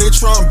it still, they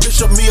tryna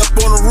bishop me up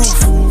on the roof.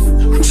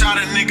 I'm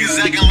tired of niggas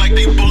acting like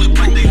they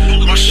bulletproof.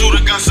 My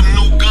shooter got some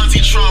new guns, he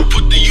tryna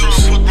put the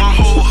use. My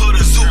whole hood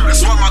a zoo,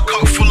 that's why my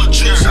cup full of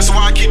juice. That's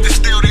why I keep it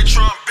still, they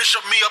tryna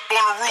bishop me up on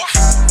the roof.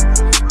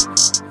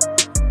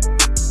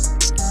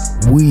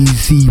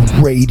 Weezy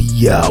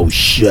Radio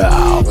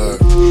Show.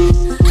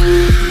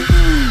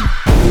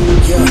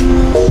 Yeah,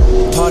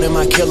 pardon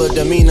my killer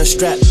demeanor,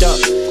 strapped up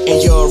in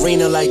your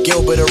arena like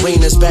Gilbert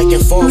Arenas, back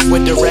and forth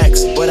with the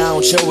racks, but I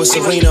don't chill with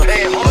Serena.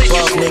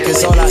 Above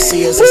niggas, all I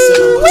see is a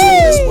cylinder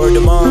between us. Word to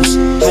moms,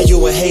 how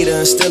you a hater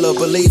and still a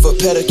believer?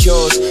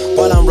 Pedicures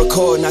while I'm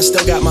recording, I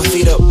still got my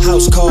feet up.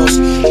 House calls,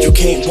 you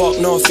can't walk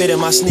nor fit in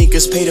my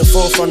sneakers. Paid in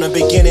full from the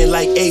beginning,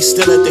 like Ace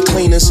still at the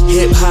cleaners.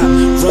 Hip hop,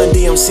 Run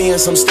DMC and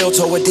some steel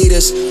toe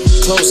Adidas.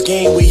 Close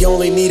game, we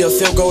only need a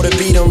field goal to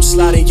beat them.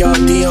 Sliding y'all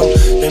DM,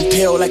 then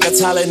peel like a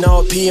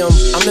Tylenol PM.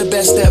 I'm the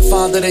best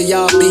stepfather to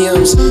y'all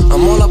BMs.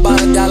 I'm all up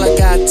about a dollar,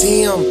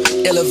 goddamn.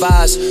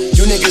 Ill-advised,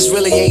 you niggas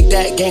really ain't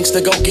that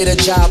gangsta, go get a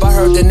job. I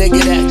heard the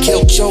nigga that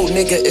killed your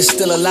nigga is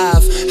still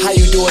alive. How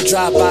you do a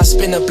drive-by,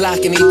 spin the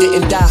block and he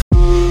didn't die?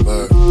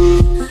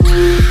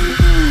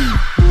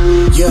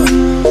 Yeah,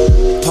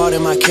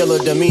 pardon my killer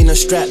demeanor,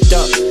 strapped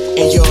up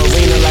in your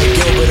arena like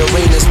Gilbert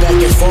Arenas, back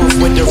and forth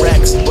with the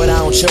racks, but I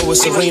don't chill with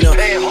Serena.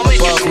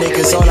 Above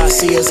niggas, all I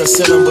see is a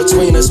ceiling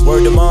between us.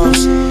 Word to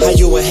moms, how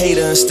you a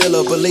hater and still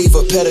a believer?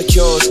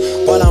 Pedicures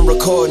while I'm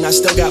recording, I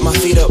still got my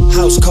feet up.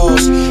 House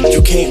calls,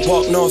 you can't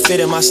walk nor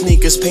fit in my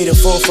sneakers. Paid in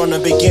full from the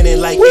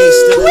beginning like Ace,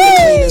 still in the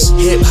cleanest.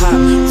 Hip hop,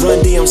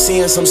 Run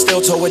DMC and some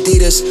steel toe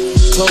Adidas.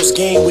 Close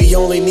game, we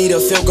only need a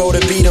field goal to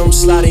beat them.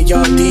 Sliding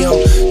y'all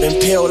DM,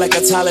 then peel like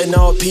a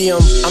Tylenol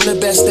PM. I'm the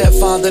best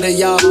stepfather to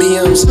y'all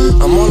BMs.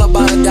 I'm all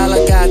about a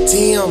dollar,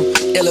 goddamn.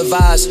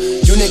 Ill-advised,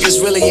 you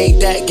niggas really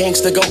ain't that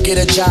gangsta, go get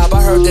a job.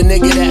 I heard the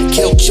nigga that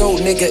killed your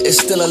nigga is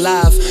still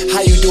alive.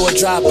 How you do a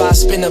drive-by,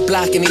 spin the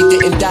block and he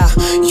didn't die?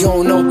 You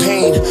don't know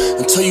pain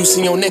until you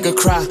see your nigga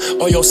cry,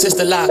 or your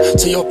sister lie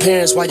to your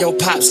parents while your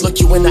pops look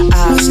you in the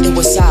eyes. It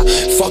was I,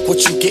 fuck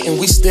what you getting,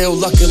 we still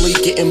luckily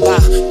getting by.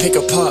 Pick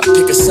a part,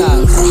 pick a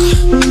side.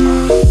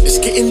 It's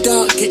getting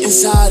dark, get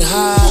inside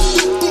high.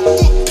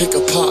 Pick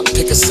a part,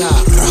 pick a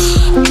side.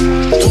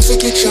 Don't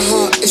forget your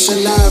heart, it's your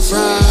life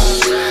ride.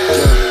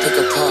 Yeah, pick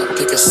a part,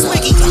 pick a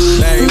side.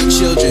 Married with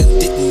children,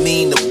 didn't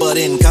mean to butt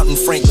in. Counting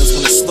Franklins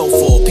when the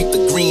snowfall, peep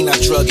the green, I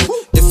drug it.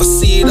 If I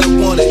see it, I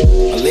want it.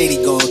 My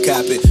lady gon'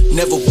 cop it.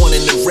 Never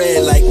wanted the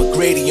red like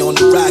McGrady on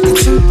the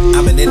Rockets.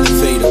 I'm an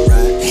innovator,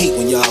 right? Hate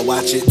when y'all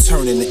watch it,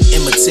 turning to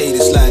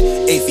imitators like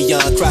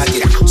Afion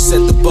Crockett.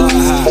 Set the bar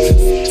high,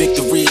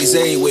 victories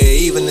everywhere.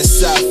 Even in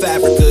South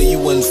Africa, you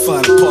wouldn't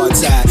find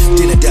apartheid.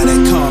 Dinner down at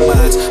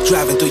Carmine's,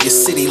 driving through your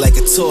city like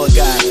a tour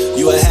guide.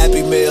 You a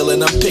happy meal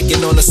and I'm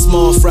picking on a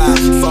small fry.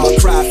 Far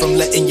cry from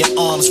letting your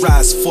arms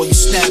rise. Before you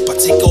snap, I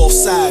take off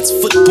sides.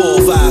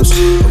 Football vibes,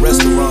 a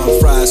restaurant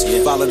fries.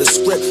 Follow the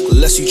script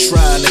unless you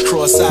trying to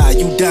cross-eye.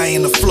 You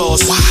dying to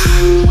floss.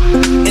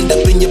 End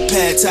up in your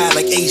pad thai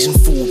like Asian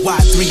food.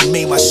 Y3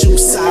 made my shoe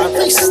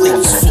side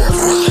sleeves full.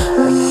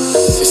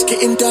 It's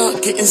getting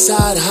dark, get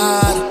inside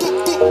hide.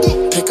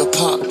 Pick a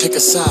part, pick a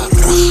side.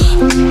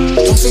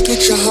 Don't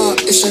forget your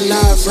heart, it's your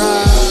life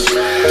ride.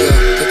 Yeah,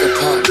 pick a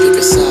part, pick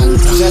a side.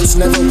 Jets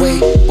never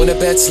wait when the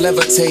bets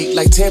levitate.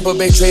 Like Tampa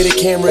Bay traded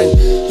Cameron,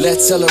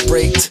 let's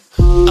celebrate.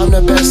 I'm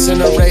the best in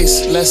the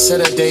race, let's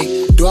set a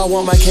date. Do I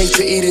want my cake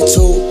to eat it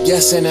too?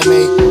 Yes,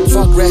 anime.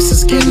 Fuck rest,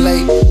 it's getting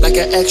late, like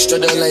an extra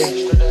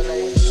delay.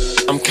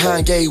 I'm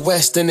Kanye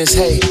West in his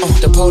hate.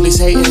 The police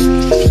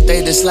hating,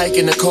 they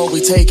disliking the code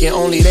we taking.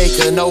 Only they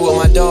could know what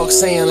my dog's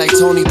saying, like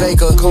Tony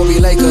Baker, Kobe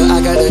Laker.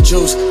 I got the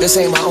juice, this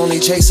ain't my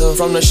only chaser.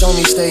 From the show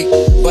me state,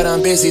 but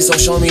I'm busy, so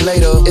show me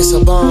later. It's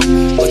a bomb,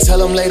 but tell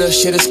them later,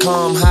 shit is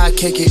calm. How I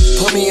kick it,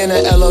 put me in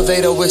an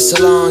elevator with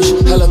Solange.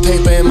 Hella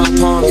paper in my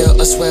palm, yeah,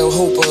 a swell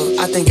hooper.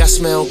 I think I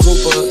smell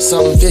grouper,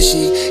 something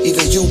fishy.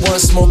 Either you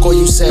want smoke or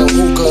you sell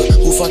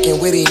hookah. Who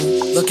fucking with him?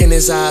 Look in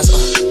his eyes,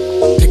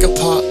 pick a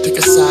part, pick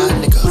a side,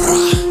 nigga.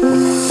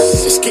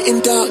 It's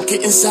getting dark,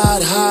 get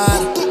inside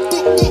hide.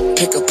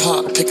 Pick a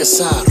part, pick a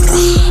side.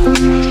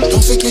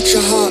 Don't forget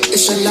your heart,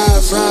 it's your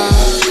life ride.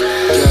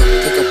 Yeah,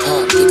 pick a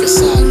part, pick a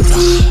side.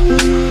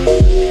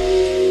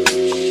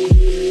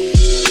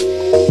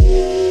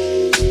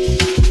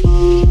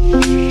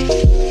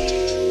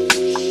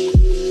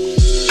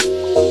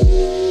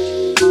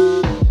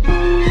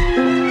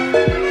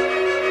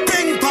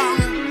 Bing bong,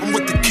 I'm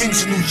with the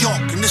Kings of New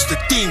York, and this the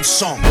theme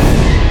song.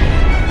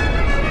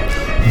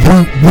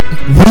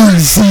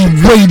 Weezy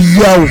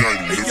Radio.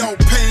 Hey yo,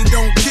 pain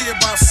don't care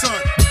about son.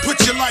 Put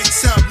your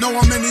lights out. Know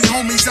how many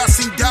homies I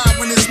seen die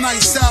when it's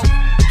nice out.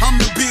 I'm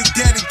the Big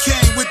Daddy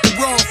Kane with the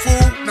raw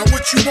fool. Now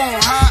what you want,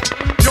 hot?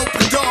 Dope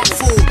and dog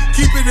food.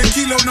 Keep it a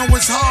kilo, know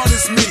as hard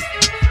as me.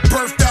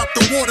 Birthed out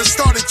the water,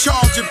 started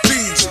charging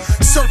fees.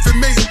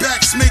 Surfing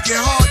Maybachs, make it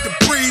hard to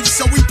breathe.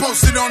 So we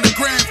posted on the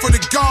gram for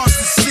the guards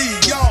to see.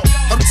 Yo,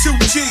 I'm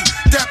 2G,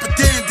 Dapper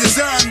Dan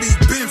designed me.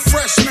 Been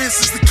freshman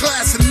since the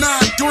class of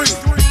 9-3.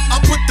 I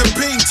put the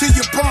bean to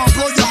your palm,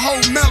 blow your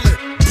whole melon.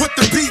 Put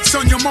the beats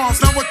on your moms,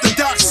 not what the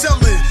doc's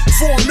selling.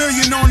 4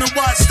 million on the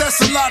watch,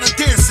 that's a lot of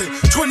dancing.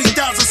 20,000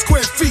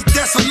 square feet,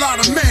 that's a lot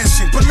of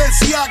mansion.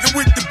 Balenciaga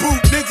with the boot,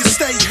 niggas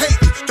stay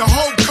hating. The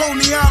whole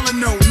Coney Island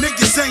know,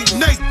 niggas ain't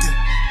Nathan.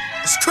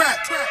 It's crack.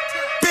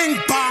 Bing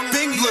bong,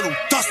 bing, little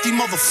dusty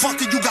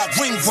motherfucker, you got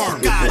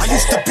ringworm. I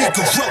used to be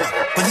Gorilla,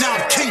 but now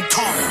I'm King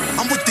Kong.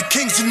 I'm with the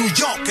Kings of New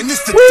York, and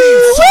it's the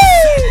theme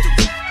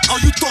song. Oh,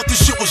 you thought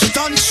this shit was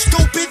done,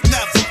 stupid?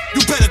 Never.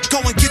 You better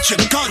go and get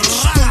your gun,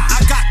 stupid. I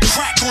got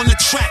crack on the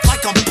track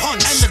like I'm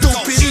Punch,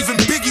 stupid. Even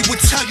Biggie would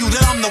tell you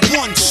that I'm the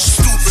one,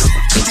 stupid.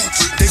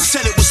 They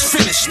said it was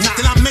finished,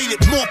 then I made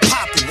it more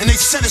poppin', and they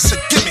said it's a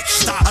gimmick.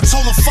 I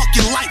told them fuck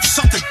your life,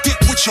 suck a dick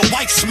with your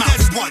wife's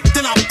mouth.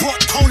 Then I brought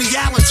Coney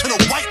Island to the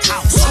White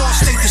House. All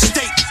state to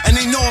state, and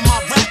they know my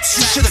raps.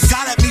 You should've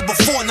got at me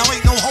before, now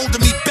ain't no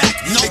holding me back.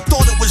 They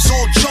thought it was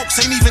all jokes,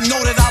 ain't even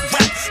know that I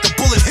rap. The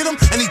bullet hit him,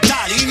 and he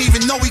died, he didn't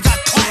even know he got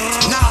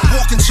clapped. Now I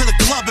walk into the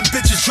club and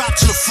bitches drop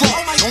to the floor.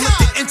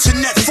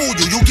 that fool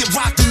you, you'll get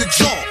rocked in the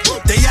jaw.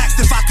 They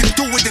asked if I could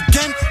do it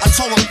again, I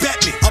told them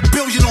bet me. $1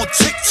 billion on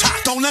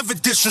TikTok, don't ever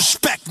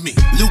disrespect me.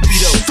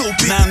 Lupido,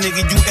 stupid. Nah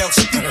nigga, you El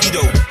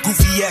Stupido.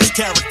 Goofy ass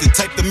character,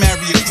 type to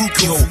marry a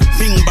groupie hoe.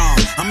 Bing bong,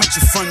 I'm at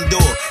your front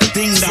door.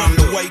 Ding dong,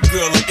 the white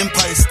girl, an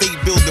Empire State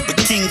Builder, but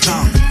King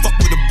Kong. Fuck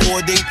with a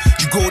board date,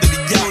 you go to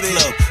the yacht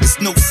club. It's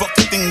no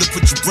fucking thing to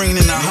put your brain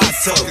in a hot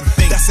tub.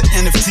 That's an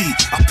NFT,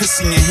 I piss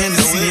in your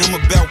Hennessy. I'm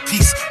about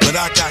peace, but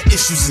I got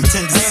issues and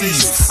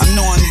tendencies. I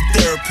know I need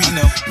therapy,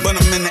 but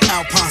I'm in the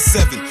Alpine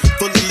 7.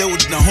 Fully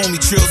loaded, the homie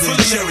trailed in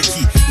the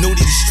Cherokee. Know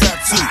that he's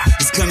strapped too.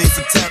 His gun ain't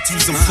for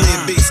tattoos, I'm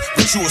playing bass,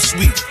 but you a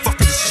sweet. Fuck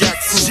it, it's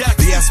jackfruit.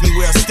 They ask me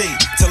where I stay,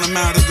 tell them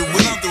out of the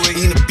way.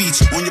 Ain't a beach,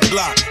 on your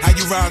block, how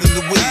you riding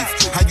the wave?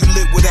 How you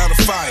live without a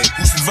fire,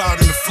 who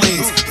survived in the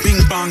flames?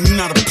 Bing bong, you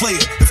not a player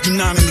if you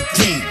not in the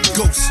game.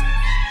 Ghost.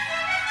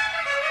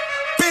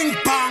 Bing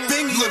bong,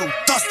 bing little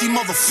dusty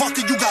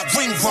motherfucker, you got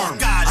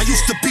ringworm. I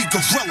used to be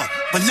gorilla,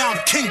 but now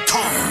I'm King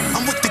Kong.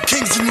 I'm with the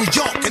kings of New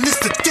York, and it's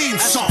the theme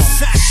song.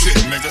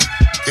 Shit, nigga.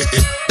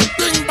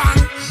 Bing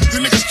bang, you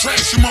niggas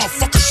trash, you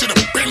motherfuckers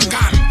should've been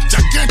gone.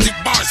 Gigantic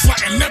bars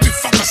flatting every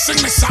fucker, sing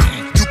the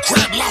song. You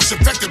crab louse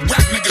infected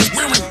rap niggas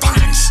wearing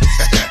thongs.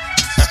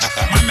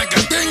 My nigga,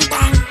 bing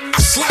bang, I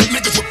slap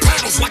niggas with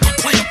paddles like I'm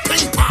playing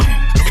ping pong.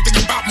 Everything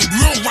about me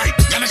real right,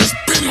 y'all niggas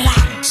been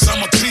wrong.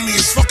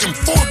 Simultaneous fucking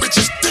 4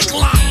 bitches dick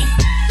long.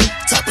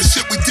 Type of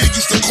shit we did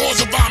used to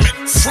cause a vomit.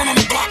 Front on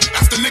the block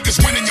after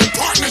niggas went in your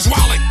partner's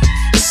wallet.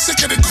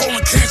 Sicker than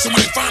colon cancer when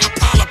they find a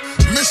polyp.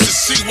 Mr.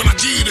 C, when I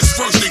give you this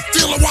verse, they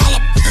feel a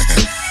wallop.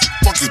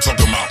 Fuck you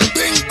talking about?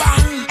 Bing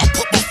bang, I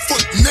put my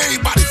foot in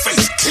everybody's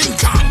face. King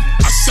Kong,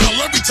 I sell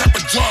every type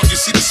of drug, you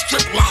see the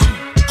strip line.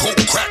 Coke,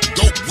 crack,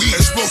 dope, weed,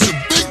 explosive,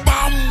 big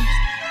bomb.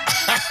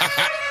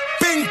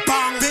 Bing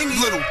bong, bing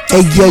little.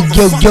 Hey yo,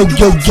 you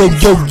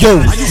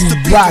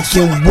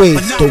rockin'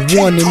 with the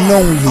one and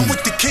only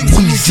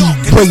Weezy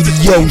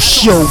Radio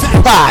Show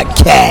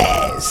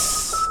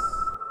Podcast.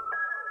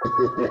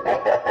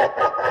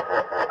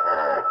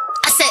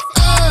 I said,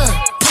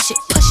 push it,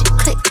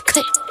 click,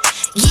 click.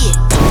 Yeah,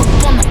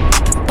 wanna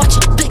watch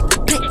it, blick,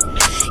 blick.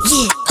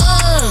 Yeah,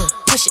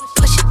 push it,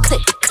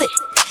 click, click.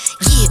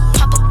 Yeah,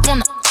 pop up,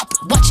 wanna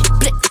watch it,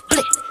 blick,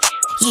 blick.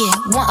 Yeah,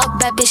 want a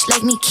bad bitch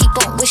like me, keep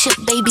on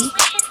wishing, baby.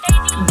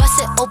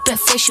 Bust it open,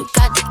 face, you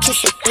got to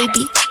kiss it,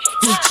 baby.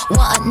 Yeah,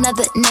 want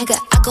another nigga,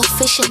 I go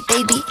fishing,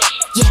 baby.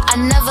 Yeah, I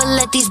never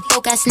let these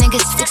broke ass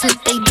niggas fix me,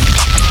 baby.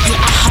 Yeah,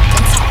 I hop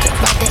on top it,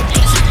 ride that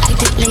dick, I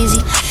did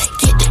lazy.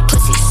 Get the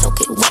pussy, soak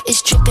it, wet,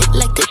 it's dripping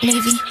like the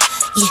Navy.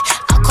 Yeah,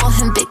 I call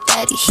him Big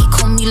Daddy, he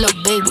call me Lil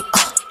Baby.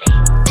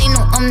 They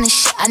know I'm the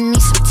shit, I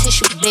need some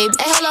tissue, baby.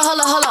 Hey,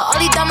 holla, all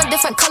these diamonds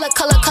different color.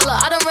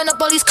 I done ran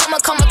up all these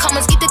commas.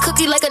 Eat the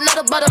cookie like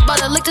another butter.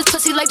 Lick this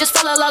pussy like just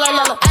la. I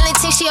ain't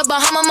think she a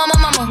Bahama,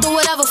 mama. Do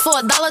whatever for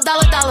 $1.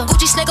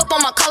 Gucci snake up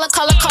on my collar.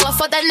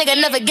 Fuck that nigga,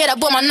 never get up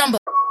with my number.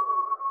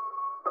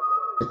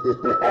 I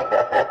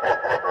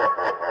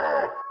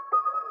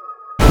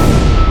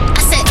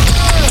said,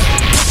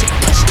 push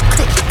it,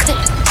 click, click.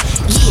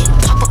 Yeah,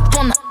 pop up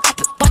on the app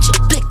it, watch it,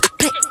 blick,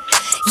 blick.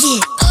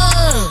 Yeah,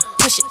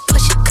 push it,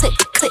 click,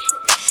 click.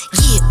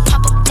 Yeah,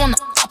 pop up on the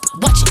app it,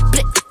 watch it,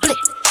 blick,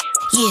 blick.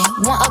 Yeah,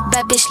 want a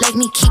bad bitch like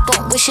me, keep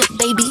on wishing,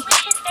 baby.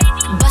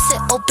 Bust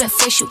it open,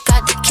 face, you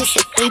got to kiss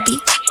it,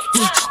 baby.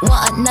 Yeah,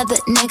 want another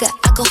nigga,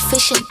 I go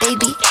fishing,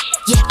 baby.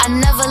 Yeah, I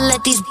never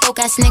let these broke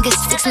ass niggas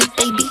fix me,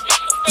 baby.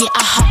 Yeah,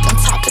 I hop on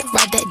top it,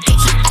 ride that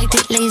dick, I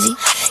did lazy.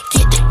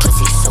 Get the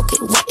pussy, soak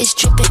it, wet, it's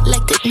dripping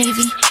like the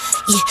Navy.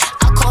 Yeah,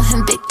 I call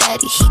him Big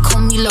Daddy, he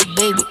call me Lil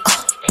Baby.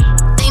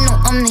 They know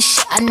I'm the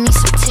shit, I need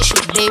some tissue,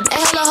 baby.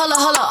 Hey, holla,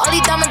 all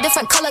these diamonds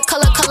different color.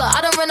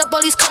 I done ran up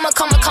all these commas.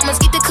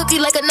 Eat the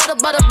cookie like another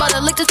butter.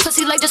 Lick this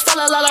pussy like just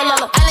la.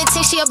 I ain't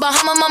think she a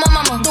Bahama,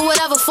 mama. Do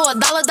whatever for $1.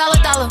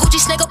 Gucci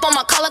snake up on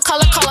my collar.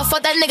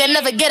 Fuck that nigga,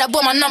 never get up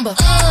with my number.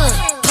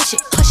 Push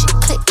it,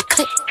 click,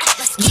 click.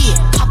 Yeah,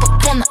 pop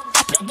up on the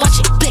app it, watch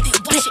it, blick,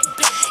 blick.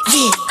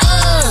 Yeah,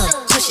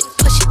 push it,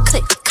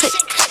 click, click.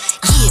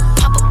 Yeah,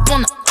 pop up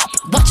on the app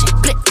it, watch it,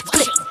 blick,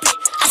 blick.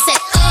 I said,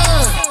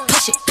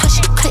 push it,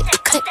 click,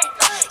 click.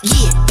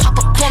 Yeah, pop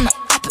up on the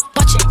app it,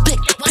 watch it,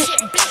 blick, blick.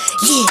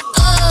 Yeah,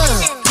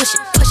 push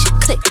it,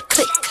 click,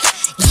 click.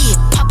 Yeah,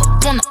 pop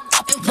up on the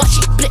app it, watch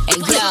it, blick, blick. Hey,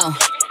 yo.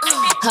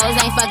 Hoes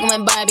ain't fucking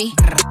with Barbie.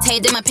 Tay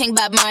did my pink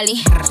Bob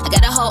Marley. I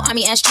got a whole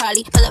army as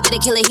Charlie. Pull up with a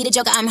killer, he the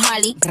Joker, I'm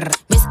Harley.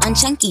 Miss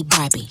Unchunky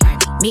Barbie.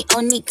 Me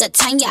Onika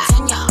Tanya.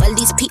 Well,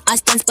 these PR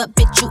stunts, but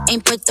bitch, you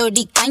ain't Puerto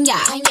Rican.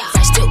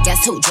 Fresh dude, guess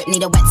who? Drip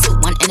need a wetsuit.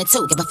 1 and a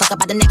 2. Give a fuck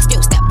about the next few.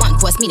 Step 1,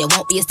 force me, there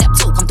won't be a step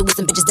 2. Come through with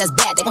some bitches that's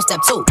bad, they gon'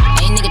 step 2.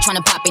 Ain't nigga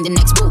tryna pop, ain't the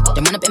next boo.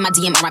 Then run up in my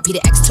DM, RIP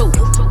to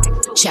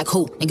X2. Check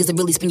who? Niggas that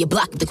really spin your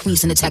block with the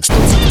queens in the text.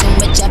 Texting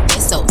with Jeff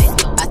Bezos.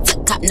 About to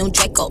cop new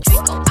Draco.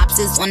 Ops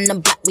is on the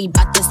block, we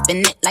bout to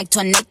spin it like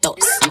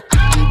tornadoes.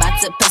 I'm about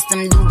to put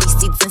some Louis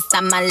seats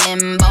inside my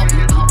limbo.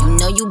 You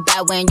know you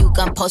bad when you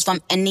can post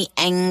from any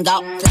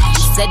angle.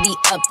 You said he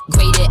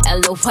upgraded,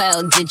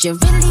 LOL, did you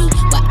really?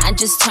 Well, I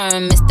just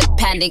turned Mr.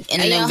 Panic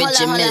in the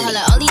Richard Mille. Hold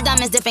up. All these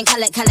diamonds different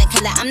color.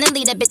 I'm the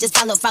leader, bitches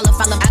follow.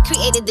 I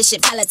created this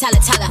shit, tala.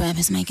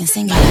 Rappers making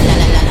sing, la.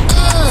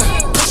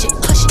 Push it,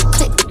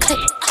 click.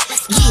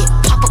 Yeah,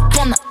 pop up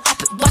on the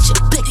up it, watch it,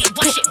 blick.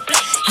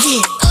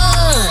 Yeah,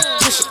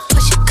 push it,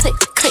 click.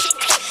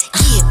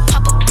 Yeah,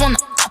 pop up on the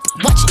up it,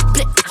 watch it,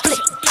 blick.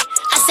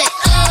 I said,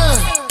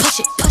 push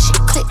it,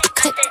 click.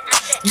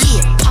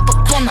 Yeah, pop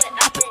up on the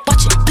up it,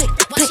 watch it, blick.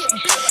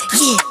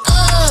 Yeah,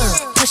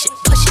 push it,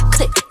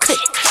 click.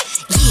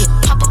 Yeah,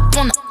 pop up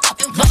on the up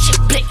it, watch it,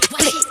 blick.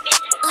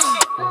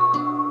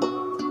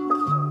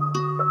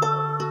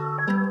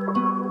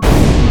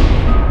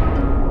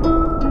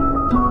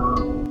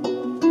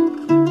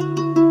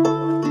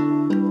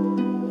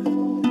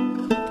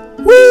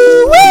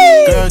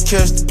 Girl,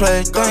 catch the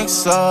play, think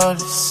slowly.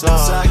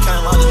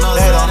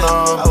 They don't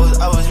know.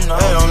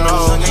 They don't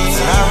know me.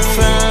 I'm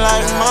feeling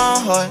like my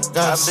heart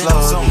got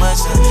slow.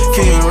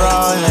 Keep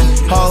rolling,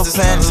 whole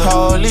plan is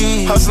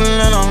holy. Hustling,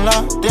 I'm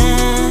locked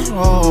in.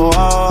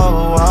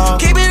 Whoa.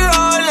 Keep it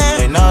rolling.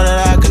 They know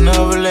that I can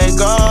never let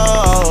go.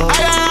 I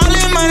got all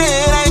this money,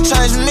 it ain't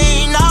changing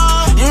me, no.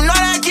 You know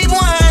that I keep 100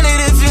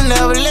 if you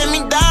never let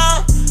me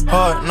down.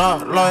 Hard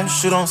knock life,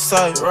 shit on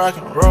sight, rock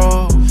and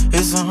roll.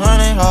 It's 100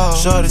 hard.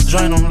 Shorty's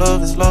drain on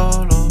love is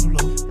low.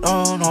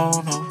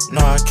 No,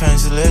 I can't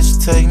just let you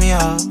take me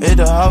out. At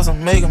the house, I'm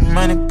making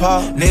money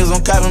pop. Niggas on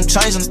cap, I'm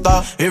changing the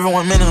style. Every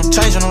 1 minute, I'm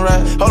changing the rap.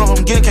 Hold on,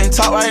 I'm getting, can't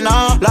talk right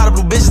now. Lot of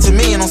blue bitches to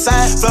me and on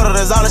side. Flooded,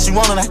 that's all that she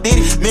wanted, I did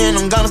it. Me and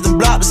them gunners done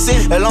blocked the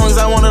city. As long as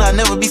I wanted, I'd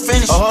never be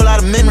finished. A whole lot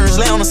of memories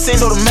lay on the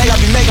scene. So to make, I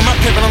be making my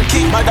pimpin', I'm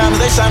keep. My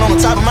diamonds, they shine on the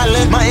top of my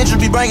lens. My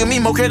interest be bringing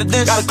me more credence.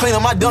 Gotta clean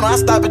up my dinner, I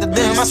stop at the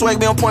den. My swag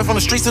be on point from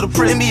the streets to the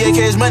print. NBA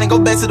cash money, go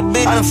back to the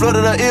bin. I done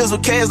flooded her ears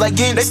with cash like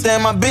Guinness. They stay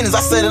in my business,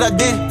 I say that I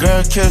did it. Girl,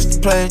 catch the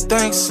play,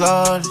 think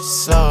slowly.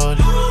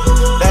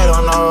 They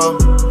don't know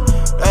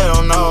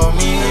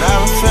me. And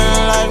I've been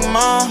feeling like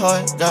my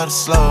heart got a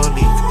slow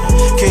leak.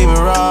 Keep it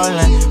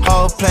rolling,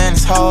 whole plan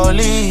is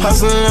holy.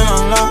 Hustling,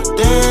 I'm locked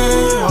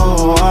in.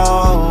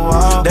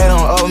 Oh. They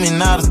don't owe me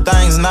not a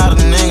thing's not a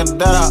nigga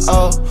that I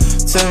owe.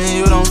 Tell me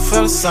you don't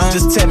feel the same.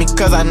 Just tell me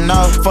cause I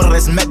know. For the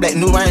rest, Mac that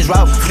new Range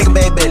Rover. Nigga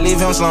baby, leave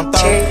him slumped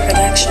out. Cherry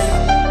Production.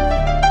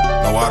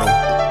 No, I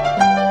don't.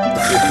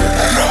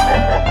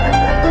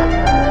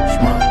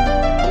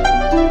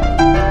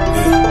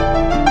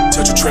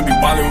 Trent be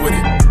ballin' with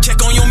it. Check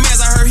on your mans,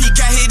 I heard he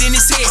got hit in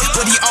his head,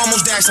 but he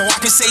almost died, so I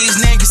can say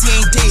his name cause he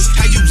ain't dead.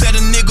 How you let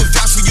a nigga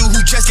vouch for you who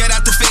just got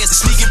out the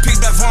fence? Sneaking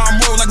pics back Von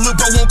Road like Lil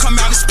Bro won't come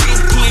out and spin.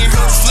 He ain't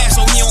heard the flash,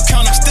 so he don't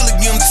count, I still a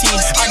give him 10.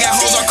 I got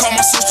hoes, I call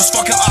my sisters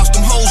fucking ops,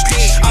 them hoes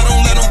dead. I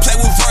don't let them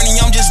play with Vernie,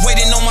 I'm just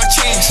waiting on my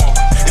chance.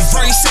 If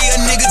Vernie say a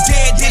nigga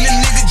dead, then a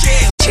nigga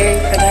dead. Cherry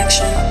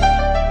Production.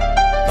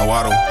 No,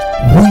 I don't.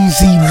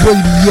 Weezy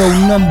Radio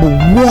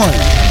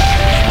 #1.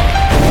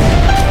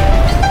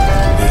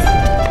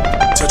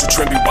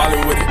 Trent be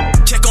ballin' with it.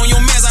 Check on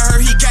your mans, I heard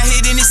he got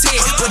hit in his head,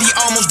 but he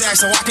almost died,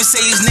 so I can say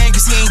his name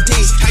cause he ain't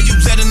dead. How you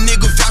let a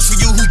nigga vouch for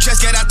you who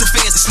just got out the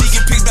fence?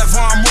 Sneaking pics back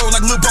Von Road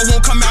like Lil Bro won't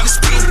come out and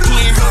spin.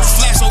 He ain't heard the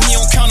flash, so he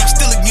don't count, I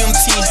still a give him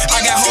 10.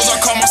 I got hoes, I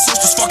call my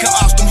sisters fucking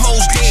ops, them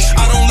hoes dead.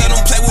 I don't let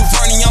them play with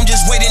Vernie, I'm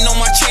just waiting on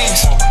my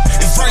chance.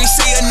 If Vernie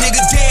say a nigga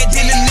dead,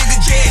 then a nigga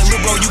dead.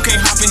 Lil Bro, you can't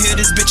hop in here,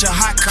 this bitch a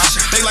hot cop.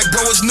 They like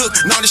bro, it's Nook,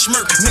 not a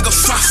smirk, nigga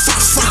fuck.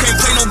 You can't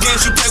play no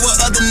games, you play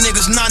with other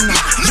niggas, nah.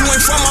 You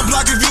ain't from my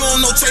block if you don't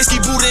know Tasty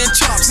Buddha and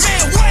Chops.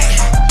 Man, what?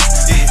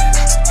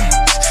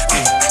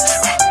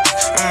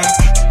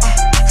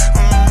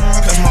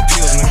 Pass my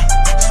pills, man.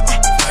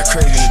 Like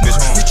crazy in this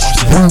bitch,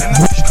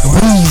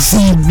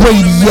 Weezy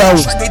Radio.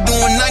 Like they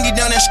doing 90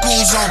 down that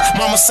school zone.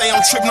 Mama say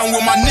I'm tripping, I'm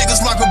with my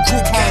niggas like a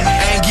group home.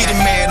 I ain't getting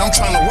mad, I'm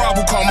trying to rob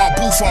who call my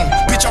boo phone.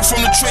 Bitch, I'm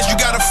from the trench, you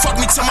gotta fuck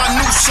me to my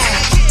new song.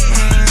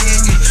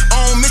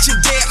 I don't mention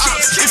dead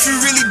ops. If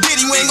you really did,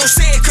 you ain't gon'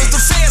 say it cause the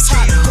fans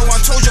hot. Bro, I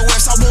told your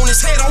ass I want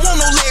his head, I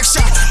want no leg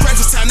shot.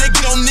 Breakfast time, they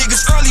get on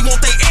niggas early, want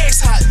they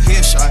eggs hot.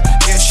 Headshot,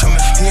 headshot,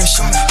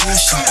 headshot,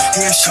 headshot,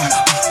 headshot,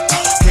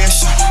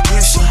 headshot,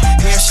 headshot,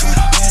 headshot,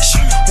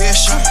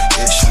 headshot,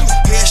 headshot,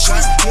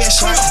 headshot,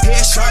 headshot,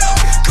 headshot.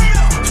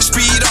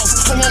 Speed off,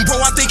 hold on, bro,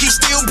 I think he's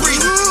still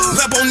breathing.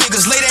 Lebo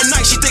niggas late at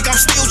night, she think I'm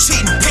still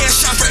cheating.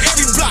 Headshot for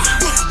every block,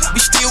 we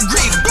still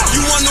grieving.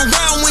 You run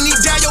around when he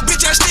die, your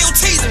bitch ass still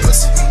teasing.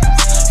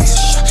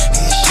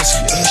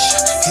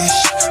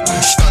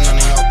 Stun none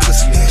of y'all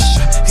pussy ass.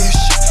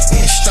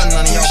 Stun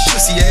none of y'all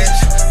pussy ass.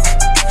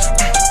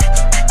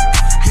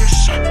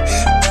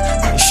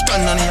 Stun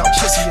none of y'all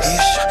pussy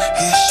ass.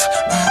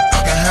 I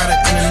can have the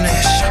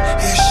internet.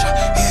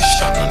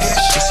 Stun none of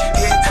y'all pussy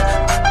ass.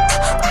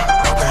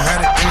 I can have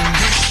the internet.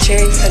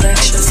 Cherry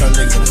Production. Some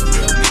niggas in the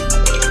field.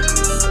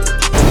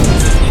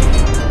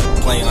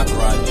 Playing like a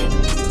ride,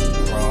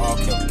 yeah. All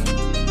killed.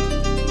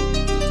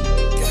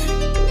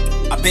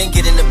 Been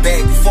getting the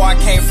bag. Before I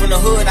came from the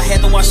hood, I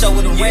had to wash up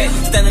with a rat.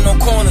 Standing on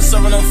corners,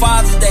 serving on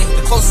Father's Day,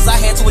 the closest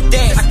I had to a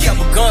dad. I kept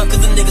a gun,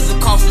 cause the niggas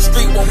across the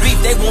street won't beef,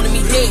 they wanted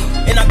me dead.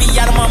 And I be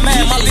out of my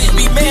mind, my bitch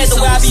be mad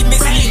the way I be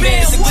mixing these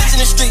bands. It's a glitch in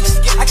the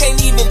streets, I can't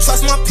even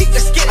trust my peak.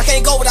 I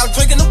can't go without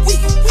drinking a week,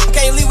 I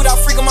can't leave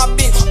without freaking my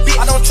bitch.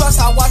 I don't trust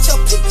how I watch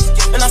her peak,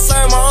 and I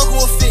serve my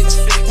uncle a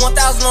fix. 1,000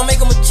 I'll make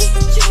him a G.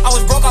 I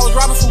was broke, I was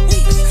robbing for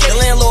weeks. The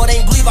landlord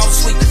ain't believe I was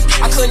sweet.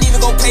 I couldn't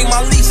even go pay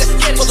my lease.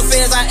 Told the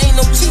fans I ain't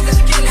no cheat.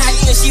 High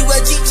end, she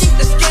wear GG.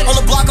 On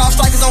the block, all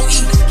strikers on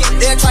E.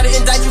 They'll try to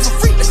indict you for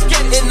free.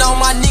 And all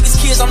my niggas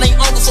kids, I'm they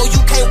uncle, so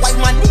you can't wipe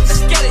my knees.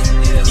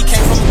 He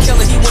came from a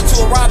killer, he went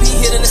to a rob, he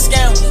hit in a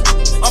scam.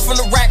 I'm from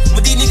the rack,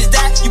 but these niggas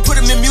die. You put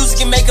them in music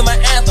and make them an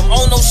anthem. I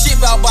don't know shit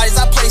about bodies,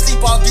 I play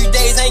sleep all 3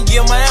 days, I ain't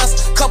give my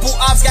answer. Couple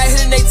ops got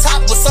hit in they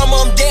top, but some of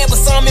them dead, but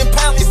some in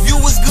pound. If you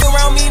was good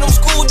around me in them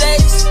school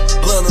days,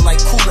 blood look like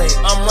Kool-Aid.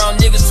 I'm around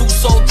niggas who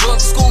sold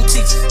drugs, school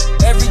teachers,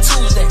 every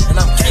Tuesday. And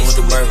I'm hang with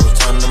the burglars,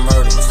 turn to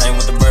murderers. Hang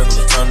with the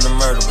burglars, turn to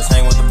murderers.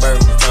 Hang with the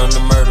burglars, turn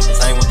to murderers.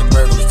 Hang with the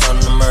burglars, turn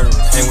to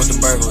murderers. Hang with the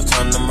burglars,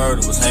 turn to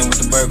murderers. Hang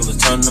with the burglars,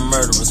 turn to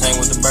murderers. Hang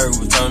with the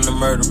burglars, turn to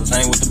murderers.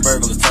 Hang with the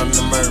burglars, turn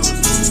to murderers.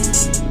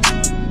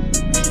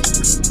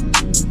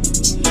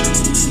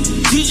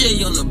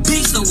 DJ on the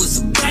beat, so it's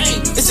a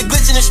bang. It's a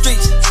glitch in the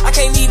streets, I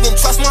can't even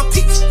trust my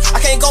peeps. I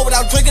can't go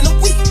without drinking a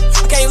week,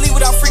 I can't leave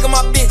without freaking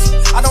my bitch.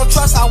 I don't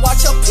trust how I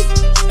watch her peep,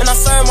 and I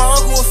serve my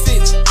uncle a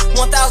fix.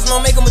 1,000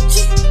 I'll make him a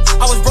G.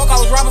 I was broke, I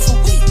was robbing for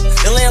weed.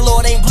 The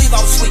landlord ain't believe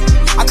I was sweet.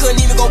 I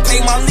couldn't even go pay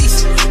my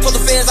lease. Told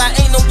the fans I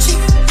ain't no cheat.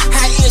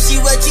 High end, she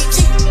wear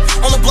GG.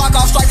 On the block,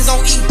 all strikers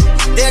on E.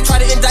 They'll try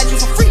to indict you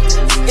for free.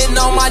 And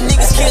all my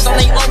niggas kids, I'm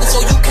they uncle,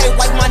 so you can't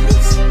wipe my knees.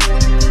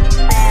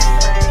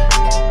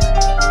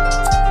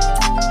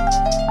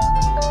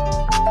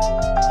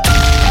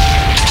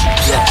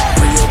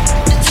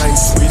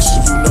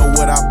 You know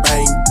what I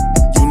bang,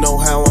 you know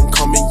how I'm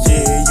coming,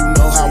 yeah, you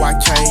know how I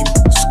came.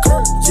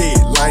 Yeah,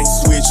 lane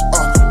switch,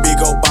 big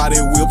old body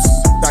whips.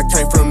 I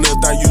came from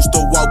nothing, I used to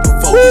walk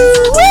before we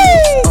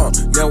heard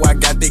the now I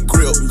got that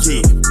grip,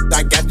 yeah,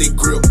 I got that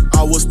grip.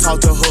 I was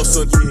taught to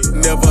hustle,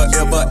 never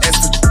ever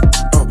asked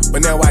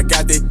but now I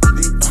got that,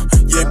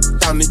 yeah,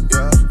 I'm the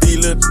these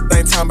little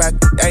things talking about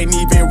ain't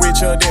even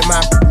richer than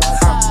my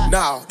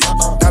nah,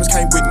 diamonds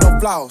came with no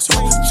flaws.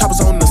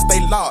 Choppers on the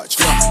state lodge,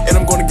 and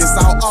I'm gonna get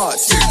all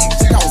odds.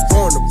 I was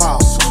born to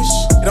ball.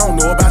 I don't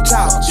know about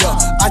y'all,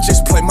 I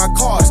just play my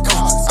cards.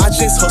 I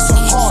just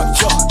hustle hard,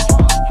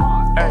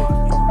 Hey,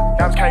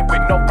 diamonds came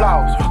with no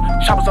flaws.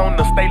 Choppers on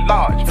the state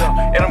lodge,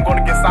 and I'm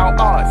gonna get all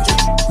odds.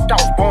 I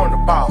was born to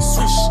ball.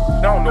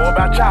 I don't know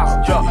about y'all,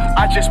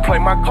 I just play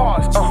my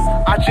cards.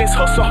 I just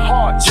hustle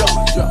hard,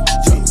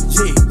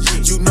 Yeah,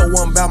 you know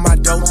I'm about my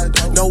dough.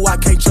 No, I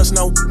can't trust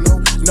no,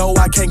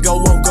 I can't go,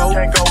 won't go.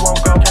 Can't go,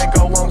 won't go, can't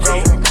go, won't go.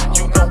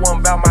 You know I'm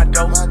about my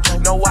dough.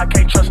 No, I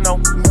can't trust no,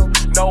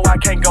 I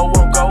can't go,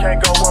 won't go.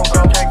 Can't go, won't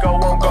go, can't go,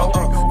 won't go.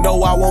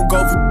 No, I won't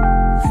go.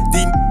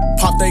 These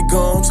pop they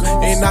gums,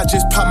 and I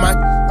just pop my.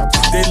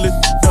 They look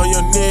on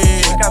your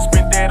neck. I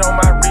spent that on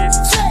my wrist.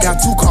 Got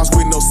 2 cars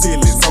with no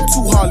ceilings. I'm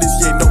 2 Harleys,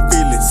 yeah, no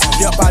feelings.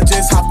 Yep, I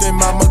just hopped in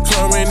my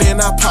McLaren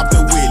and I popped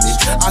the wheelie.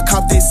 I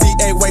copped that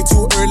CA way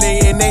too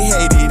early and they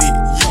hated it.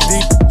 They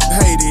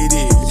hated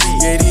it.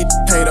 Yeah, they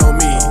hate on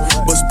me.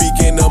 But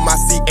speaking of my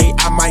CA,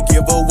 I might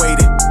give away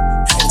it.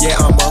 Yeah,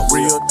 I'm a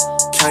real,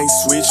 can't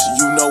switch.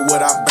 You know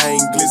what I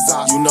bang, glitz.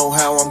 You know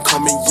how I'm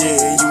coming,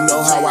 yeah. You know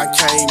how I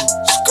came.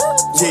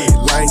 Yeah,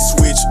 lane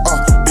switch,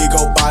 big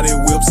old body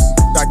whips.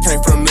 I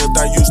came from nothing,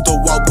 I used to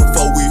walk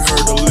before we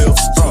heard the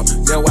lifts.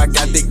 Now I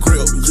got that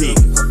grip, yeah,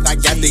 I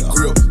got that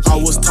grip. I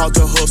was taught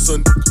to hustle,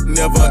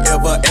 never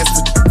ever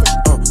asked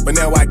for, but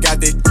now I got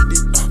that,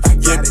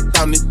 yeah,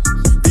 I'm the,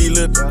 these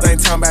little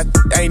things talking about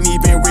ain't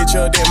even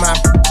richer than my.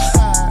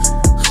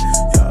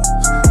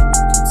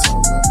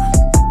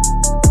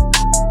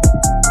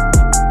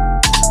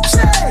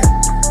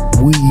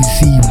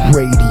 Weezy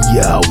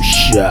Radio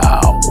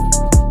Show.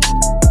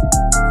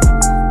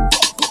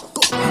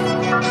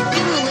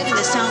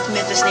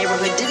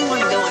 Neighborhood didn't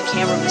want to go on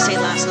camera but say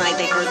last night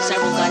they heard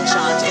several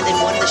gunshots and then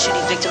one of the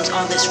shooting victims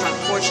on this front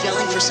porch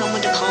yelling for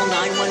someone to call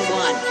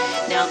 911.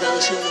 Now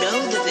those who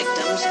know the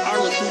victims are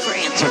looking for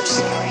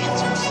answers.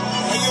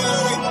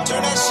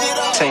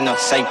 Say no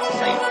safe.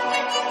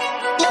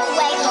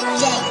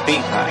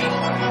 Be high.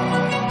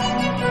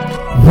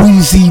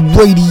 Weezy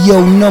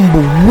Radio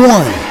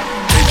 #1.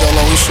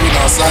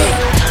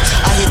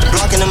 I hit the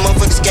block and the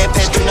motherfuckers scat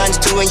past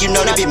 392 and you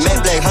know they be mad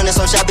black. 100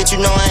 some shot, bitch, you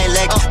know I ain't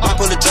lack. I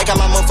pull a Drake out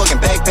my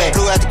motherfucking backpack.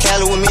 Blew out the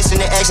Cali with missing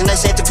the action. They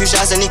sent a few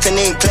shots and he couldn't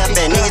even clap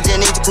back. Niggas just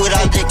need to put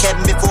out that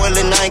cabin before a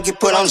little night get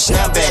put on the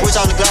snapback. Switch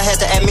on the Glock, had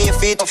to add me a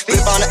fit.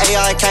 Flip on the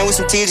AI, came with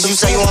some titties. You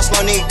say you want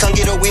smoke, nigga, come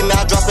get up with me.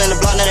 I drop in the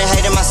block, now they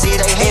hating my city.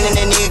 They hating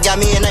that nigga, got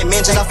me and they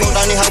mention. I fucked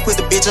on the hoe, put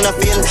the bitch in her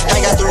feeling.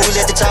 I got the rules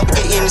at the top, but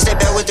get in.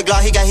 Step back with the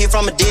Glock, he got hit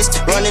from a distance.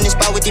 Running this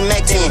spot with the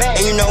Mac 10.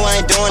 And you know I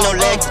ain't doing no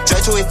leg.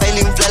 Dre to it, fade,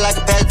 leave me flat like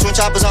a pad. Twin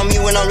choppers on me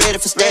when I'm ready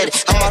for static.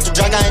 I'm off the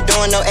drunk, I ain't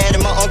doing no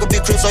adding. My uncle be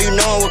crip, so you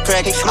know I'm with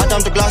crack. I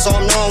dumped the Glock, so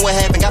I'm knowing what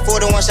happened. Got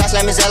 41 shots,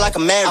 slam his head like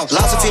a marriage.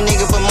 Lost a few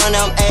niggas, but money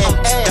I'm adding.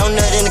 Don't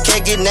nut in the the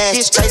cat get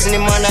nasty. Chasing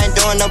the money, I ain't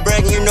doing no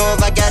bragging. You know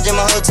if I got it,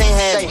 my whole team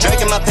has it.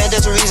 Drinking my pants,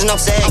 that's the reason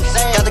I'm sagging.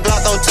 Got the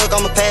Glock on tuck,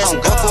 I'ma pass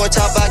it. Go for a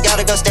chop, I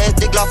gotta go stash.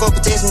 Dick Glock for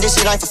protection, this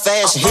shit ain't for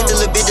fashion. Hit the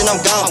little bitch, then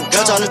I'm gone.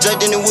 Guns on the drug,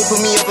 then the whip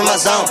put me up in my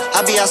zone. I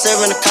be out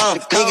serving the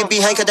con. Nigga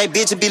be hang, cause they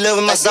bitch be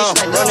loving my zone.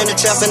 Running the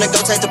trap, finna go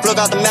take the plug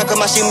out the map, cause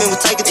my shit man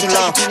would take it too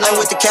long. I'm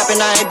with the cap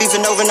and I ain't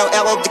beefing over no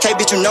app up the K,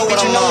 bitch, you know what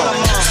I'm on.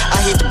 I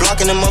hit the block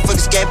and the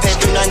motherfuckers scat pass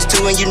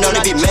 392 and you know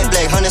they be mad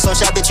black. 100 on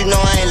shot, bitch, you know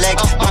I ain't lack.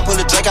 I pull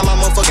a Drake out my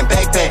motherfucking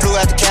backpack. Flew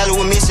out the Cali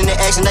with missing the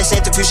action. They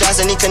sent a few shots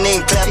and he couldn't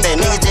even clap back.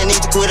 Niggas just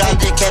need to quit out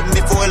there capping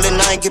before a little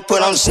nine get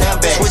put on the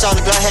snapback. Switch on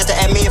the Glock, had to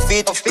add me a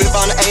 50. Flip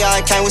on the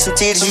AI, came with some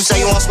titties. You say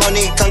you want smoke,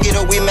 nigga, come get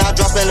up with me. I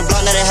drop in the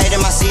block, now they hate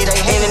in my seat. They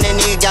hating that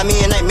nigga, got me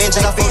in that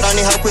mention. I fucked on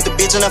the hoe, put the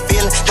bitch in her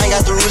feeling. Hang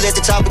out the rule, let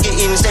the chopper get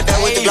eaten. Step back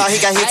with the Glock, he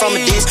got hit from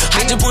a disc.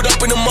 I just put up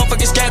in the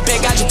motherfucking scat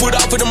pack. I just put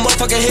off in the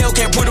motherfucking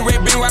Hellcat. Put a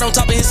red beam right on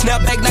top of his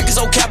snapback. Knock his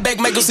old cap back,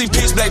 make him see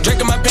pitch black.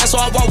 Drinking my pants, so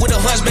I walk with a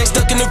hunchback.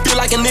 Stuck in the field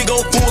like a nigga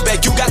on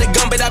fullback. You got a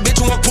gun, but I bet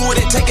you won't pull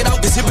it. Take it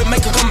off, his hip and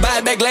make him come buy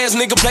it back. Last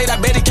nigga played, I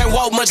bet he can't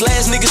walk much.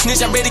 Last nigga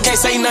snitch, I bet he can't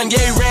say nothing.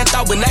 Yeah, he ran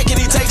out, but now can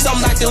he take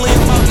something? Knock the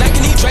limb off. Now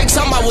can he drink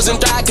something? I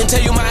wasn't dry. I can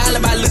tell you my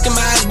alibi. Look in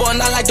my eyes, boy,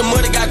 not like the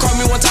mother guy. Call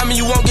me one time and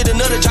you won't get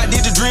another try.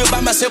 Did the drill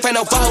by myself, ain't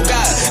no fall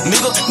guy.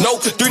 Nigga, no,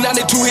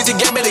 392 hit the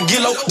game, better get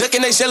low.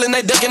 Ducking they shelling,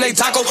 they ducking they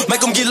taco. Make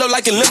them get low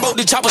like a limbo.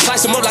 The chopper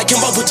slice them up like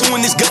Kimbo. Put two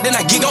in this gut, then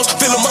I giggles.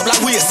 Fill them up like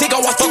we a sicko.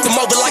 I fuck them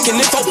over like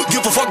an info.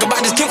 Give a fuck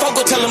about this kinfolk,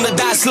 go tell them to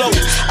die slow.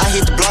 I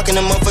hit the block and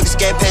the motherfuckers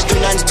scat past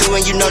 392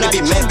 and you know they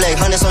be mad black.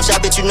 100 on shot,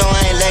 bitch, you know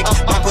I ain't lack.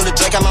 I pull a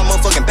Drake out my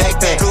motherfucking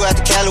backpack. Flew out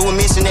the Cali with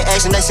missing the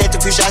action. They sent a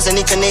few shots and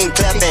he couldn't even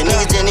clap back.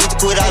 Niggas just need to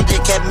quit out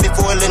there capping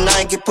before a little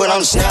nine get put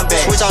on the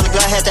snapback. Switch on the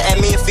Glock, had to add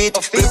me a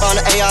 50. Flip on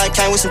the AI,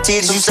 came with some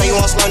titties. You say you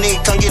want smoke,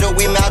 nigga, come get up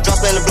with me. I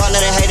drop in the block,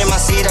 now they hate in my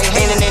seat. They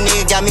hating that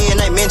nigga, got me in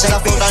that mention. I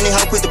fucked on the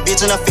hoe, put the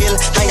bitch in her feeling.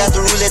 Hang out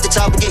the rule, let the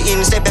chopper get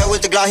eaten. Step back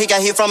with the Glock, he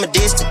got hit from a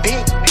distance.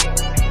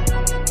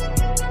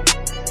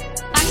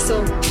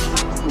 Axel.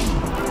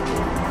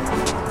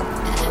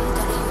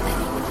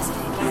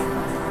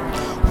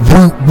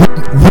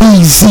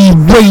 Weezy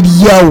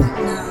Radio.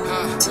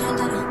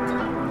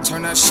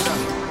 Turn that shit up.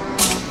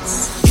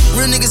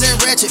 Real niggas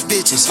ain't ratchet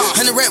bitches.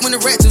 100 rat when the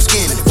rat too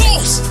skinny.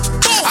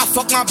 I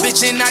fuck my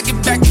bitch and I get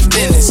back to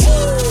business.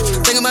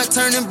 Think about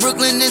turning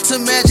Brooklyn into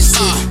Magic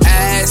City.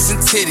 Ass and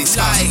titties,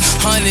 like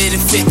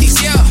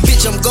 150s. Yeah,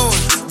 bitch, I'm going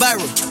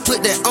viral.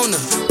 Put that on the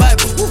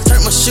Bible.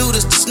 Turn my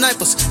shooters to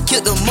snipers.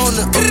 Killed them on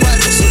the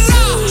arrival.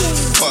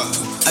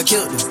 I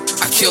killed them.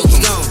 I killed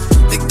them. Gone.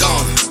 They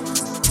gone.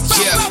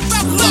 Yeah.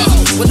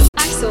 What the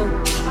Axel.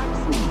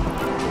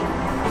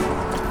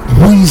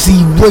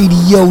 Weezy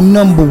Radio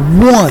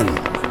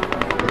 #1.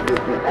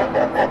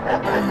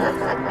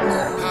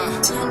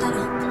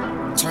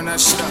 Turn that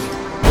shit up.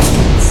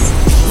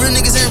 Real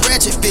niggas ain't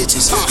ratchet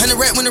bitches. 100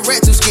 rat when the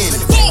rat too skinny.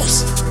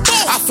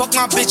 I fuck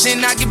my bitch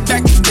and I get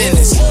back to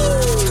business.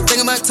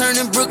 Think about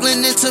turning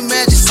Brooklyn into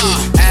Magic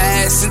City.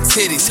 Ass and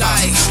titties,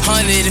 like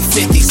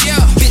 150s. Yeah,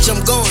 bitch,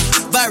 I'm going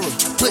viral.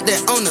 Put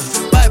that on the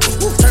Bible.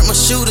 Turn my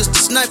shooters to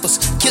snipers.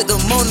 Killed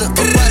them on the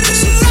arrival.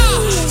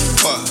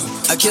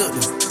 I killed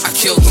them. I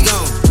killed them.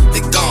 Gone.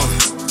 They gone.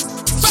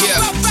 Yeah,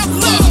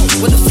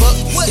 what the fuck?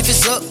 If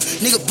it's up,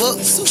 nigga buck,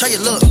 try your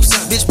luck.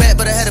 Bitch bad,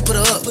 but I had to put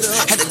her up.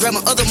 Had to grab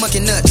my other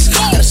monkey nuts.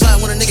 Gotta slide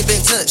when a nigga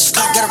been touched.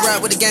 Gotta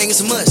ride with the gang, it's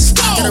a must.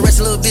 Gotta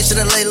rest a little bitch that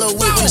I lay low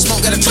with. When the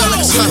smoke, gotta trail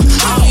like a slump.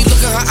 When you look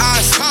in her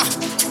eyes,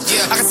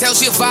 yeah, I can tell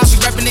she a vibe. She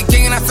rapping the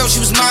gang and I felt she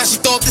was mine. She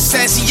throw up the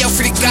sass, she yell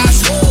for the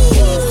guys.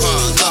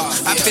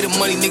 I pay the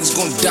money, niggas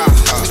gon' die.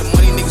 I pay the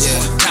money, niggas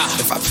gon' die.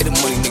 If I pay the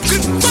money,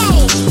 niggas gon'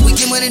 die. We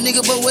get money,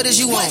 nigga, but what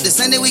is you want? The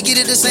same day we get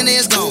it, the same day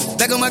it's gone.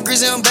 Back on my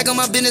grizzly, I'm back on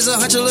my business. A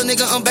hunch, little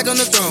nigga, I'm back on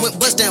the throne. Went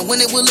bust down when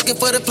they were looking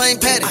for the plain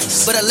patty,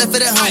 but I left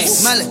it at home.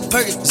 Miley,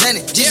 Perky,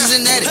 Zanny, Jesus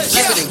and Natty.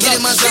 Left it and get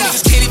in my zone.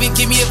 Niggas can't even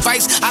give me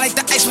advice. I like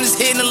the ice when it's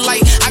hitting the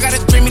light. I got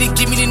a Grammy to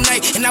give me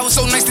tonight, and I was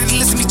so nice that they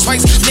listen to me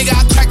twice. Nigga,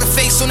 I cracked the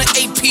face on the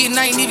AP and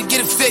I ain't even get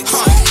it fixed.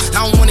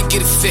 I don't wanna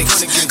get it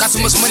fixed. Got so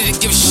much money to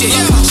give a shit.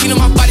 She know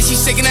my body, she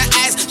shaking her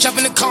ass. Jump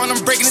in the car and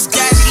I'm breaking this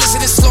gas. She listen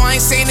slow, I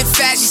ain't saying it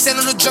fast. She said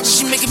on the drugs and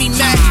she making me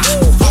mad.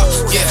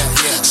 Yeah,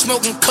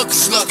 smoking, cooking,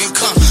 slugging,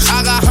 come.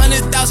 I got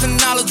 $100,000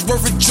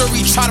 worth of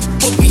jewelry. Try to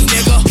book me,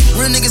 nigga.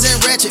 Real niggas ain't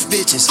ratchet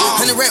bitches.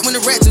 100 rat when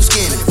the rat too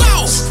skinny.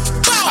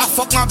 I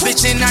fuck my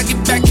bitch and I get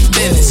back to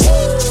business.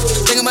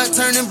 Think about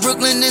turning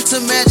Brooklyn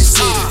into Magic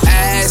City.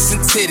 Ass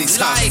and titties,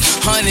 like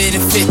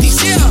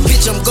 150s. Yeah,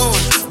 bitch, I'm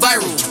going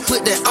viral.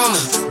 Put that on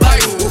the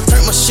Bible.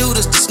 Turn my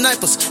shooters to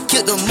snipers.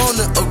 Killed them on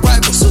the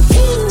arrival. So,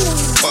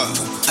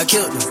 I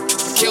killed them.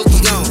 Killed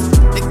them. Gone.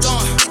 They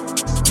gone.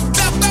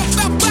 Bow, bow,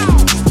 bow, bow.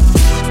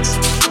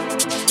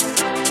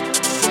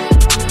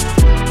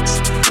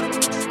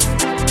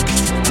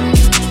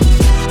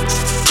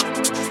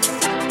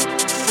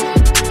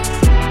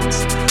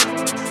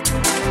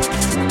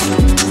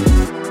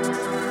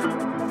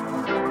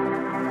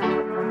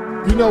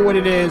 You know what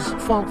it is.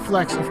 Funk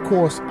Flex, of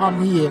course.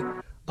 I'm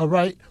here. All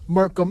right.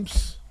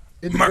 Merkham's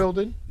in the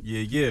building.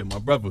 Yeah, my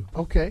brother.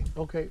 Okay.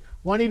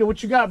 Juanita,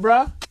 what you got,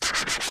 bruh?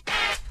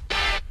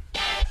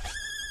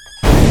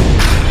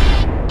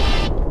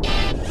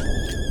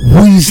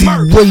 Weezy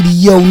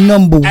Radio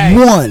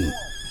 #1.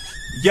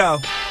 Yo,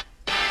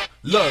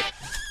 look.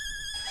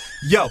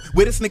 Yo,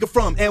 where this nigga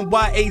from?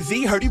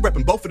 NYAZ, heard he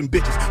reppin' both of them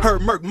bitches.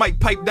 Heard Merc might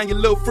pipe down your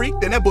little freak,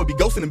 then that boy be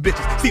ghosting them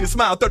bitches. See the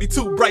smile,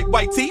 32 bright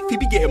white teeth, he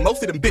be getting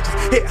most of them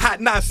bitches. Hit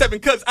hot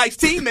 9-7 cuz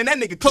Ice-T, man, that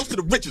nigga close to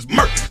the riches.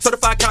 Merc,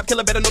 certified cop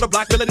killer, better know the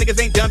block killer.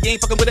 Niggas ain't dumb, you ain't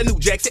fucking with a new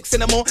jack. 6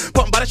 in the morning,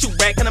 pumping by the shoe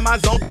rack, in my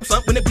zone.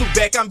 Son, when it blew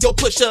back, I'm your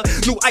pusher.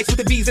 New ice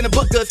with the B's and the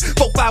bookers.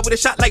 4-5 with a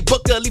shot like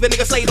Booker, leave a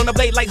nigga slayed on the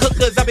blade like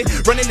hookers. I been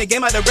running the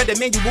game, I done read the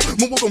manual.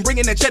 Moonwalk, I'm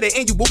bringing that cheddar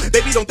annual.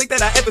 Baby, don't think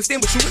that I ever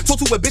stand with you.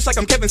 Talk to a bitch like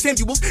I'm Kevin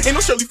Samuels. Ain't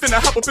no Shirley finna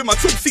hop up in my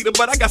two-seater,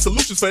 but I got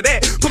solutions for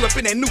that. Pull up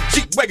in that new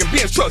Jeep wagon,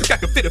 Benz truck, I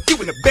can fit a few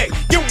in the back.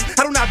 Yo,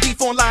 I do not beef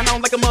online, I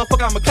don't like a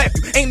motherfucker, I'ma clap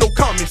you. Ain't no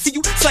comment, see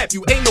you, slap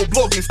you. Ain't no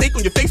blogging, steak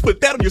on your face, put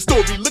that on your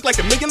story. Look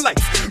like 1,000,000 likes.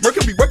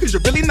 Mercury workers,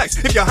 you're really nice.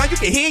 If you're high, you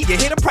can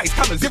hear the price.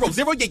 Comma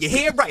 00, yeah, you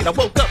hear right. I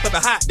woke up with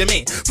a hot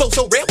demand. Flow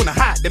so rare when I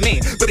hide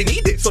demand. But they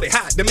need it, so they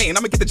hide demand.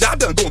 I'ma get the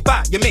job done, go and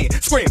fight your man.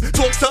 Scream,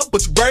 talk tough,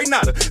 but you very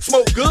nada.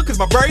 Smoke good, cause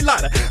my very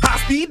lighter.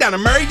 High speed down to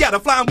Marietta,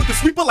 flying with the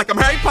sweeper like I'm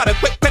Harry Potter.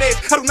 Quick fat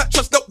I do not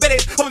trust no bed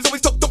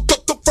always talk,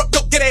 front,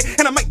 don't get it.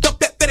 And I might dump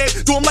that fat ass.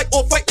 Do them like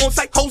all fight on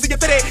sight, hoes in your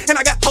fat ass. And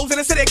I got hoes in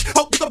the city.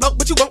 Hope you come out,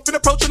 but you won't fit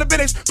approach on the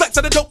finish. Flex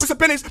on the dope, it's a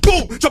finish.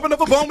 Boom, jumping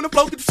off a bomb in the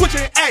flow, get the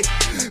switching. Ay,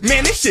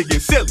 man, this shit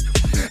get silly.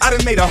 I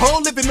done made a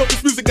whole living off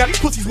this music, now these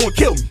pussies won't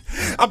kill me.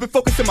 I've been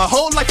focusing my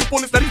whole life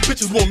upon this, now these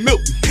bitches won't milk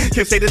me.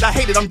 Can't say that I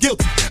hate it, I'm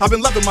guilty. I've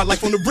been loving my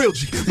life on the real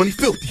G. Money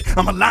filthy,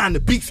 I'm a line the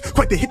beast.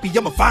 Quite the hippie,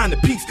 I'm a find the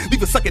piece.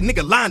 Leave a sucking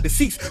nigga lying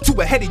deceased. Too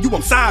ahead of you,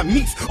 I'm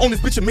Siamese. On this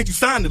bitch and make you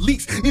sign the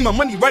lease. Need my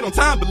money right on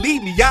time,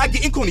 believe me. Y'all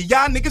getting corny,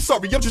 y'all niggas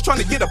sorry. I'm just trying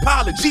to get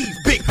apologies.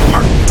 Big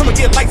Merc, I'ma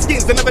get light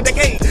skins another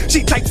decade.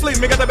 She tight slim,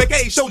 nigga, the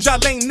decade. Show y'all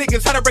lame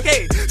niggas how to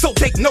recade. So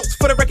take notes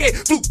for the record.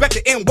 Flew back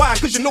to NY,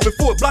 cause you know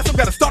before it blossom,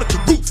 gotta start at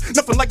the roots.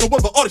 Nothing like no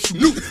other artist you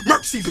knew.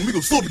 Merc season, we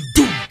gon' slow the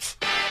dudes.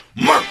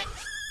 Merc.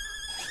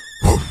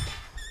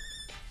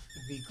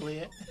 Be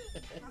clear.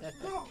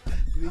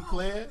 Be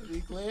clear.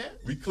 Be clear.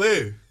 We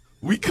clear.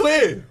 We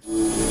clear.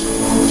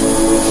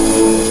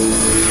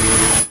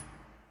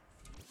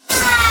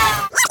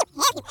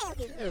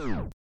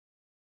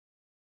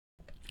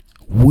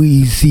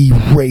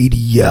 Weezy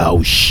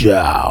Radio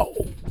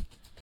Show.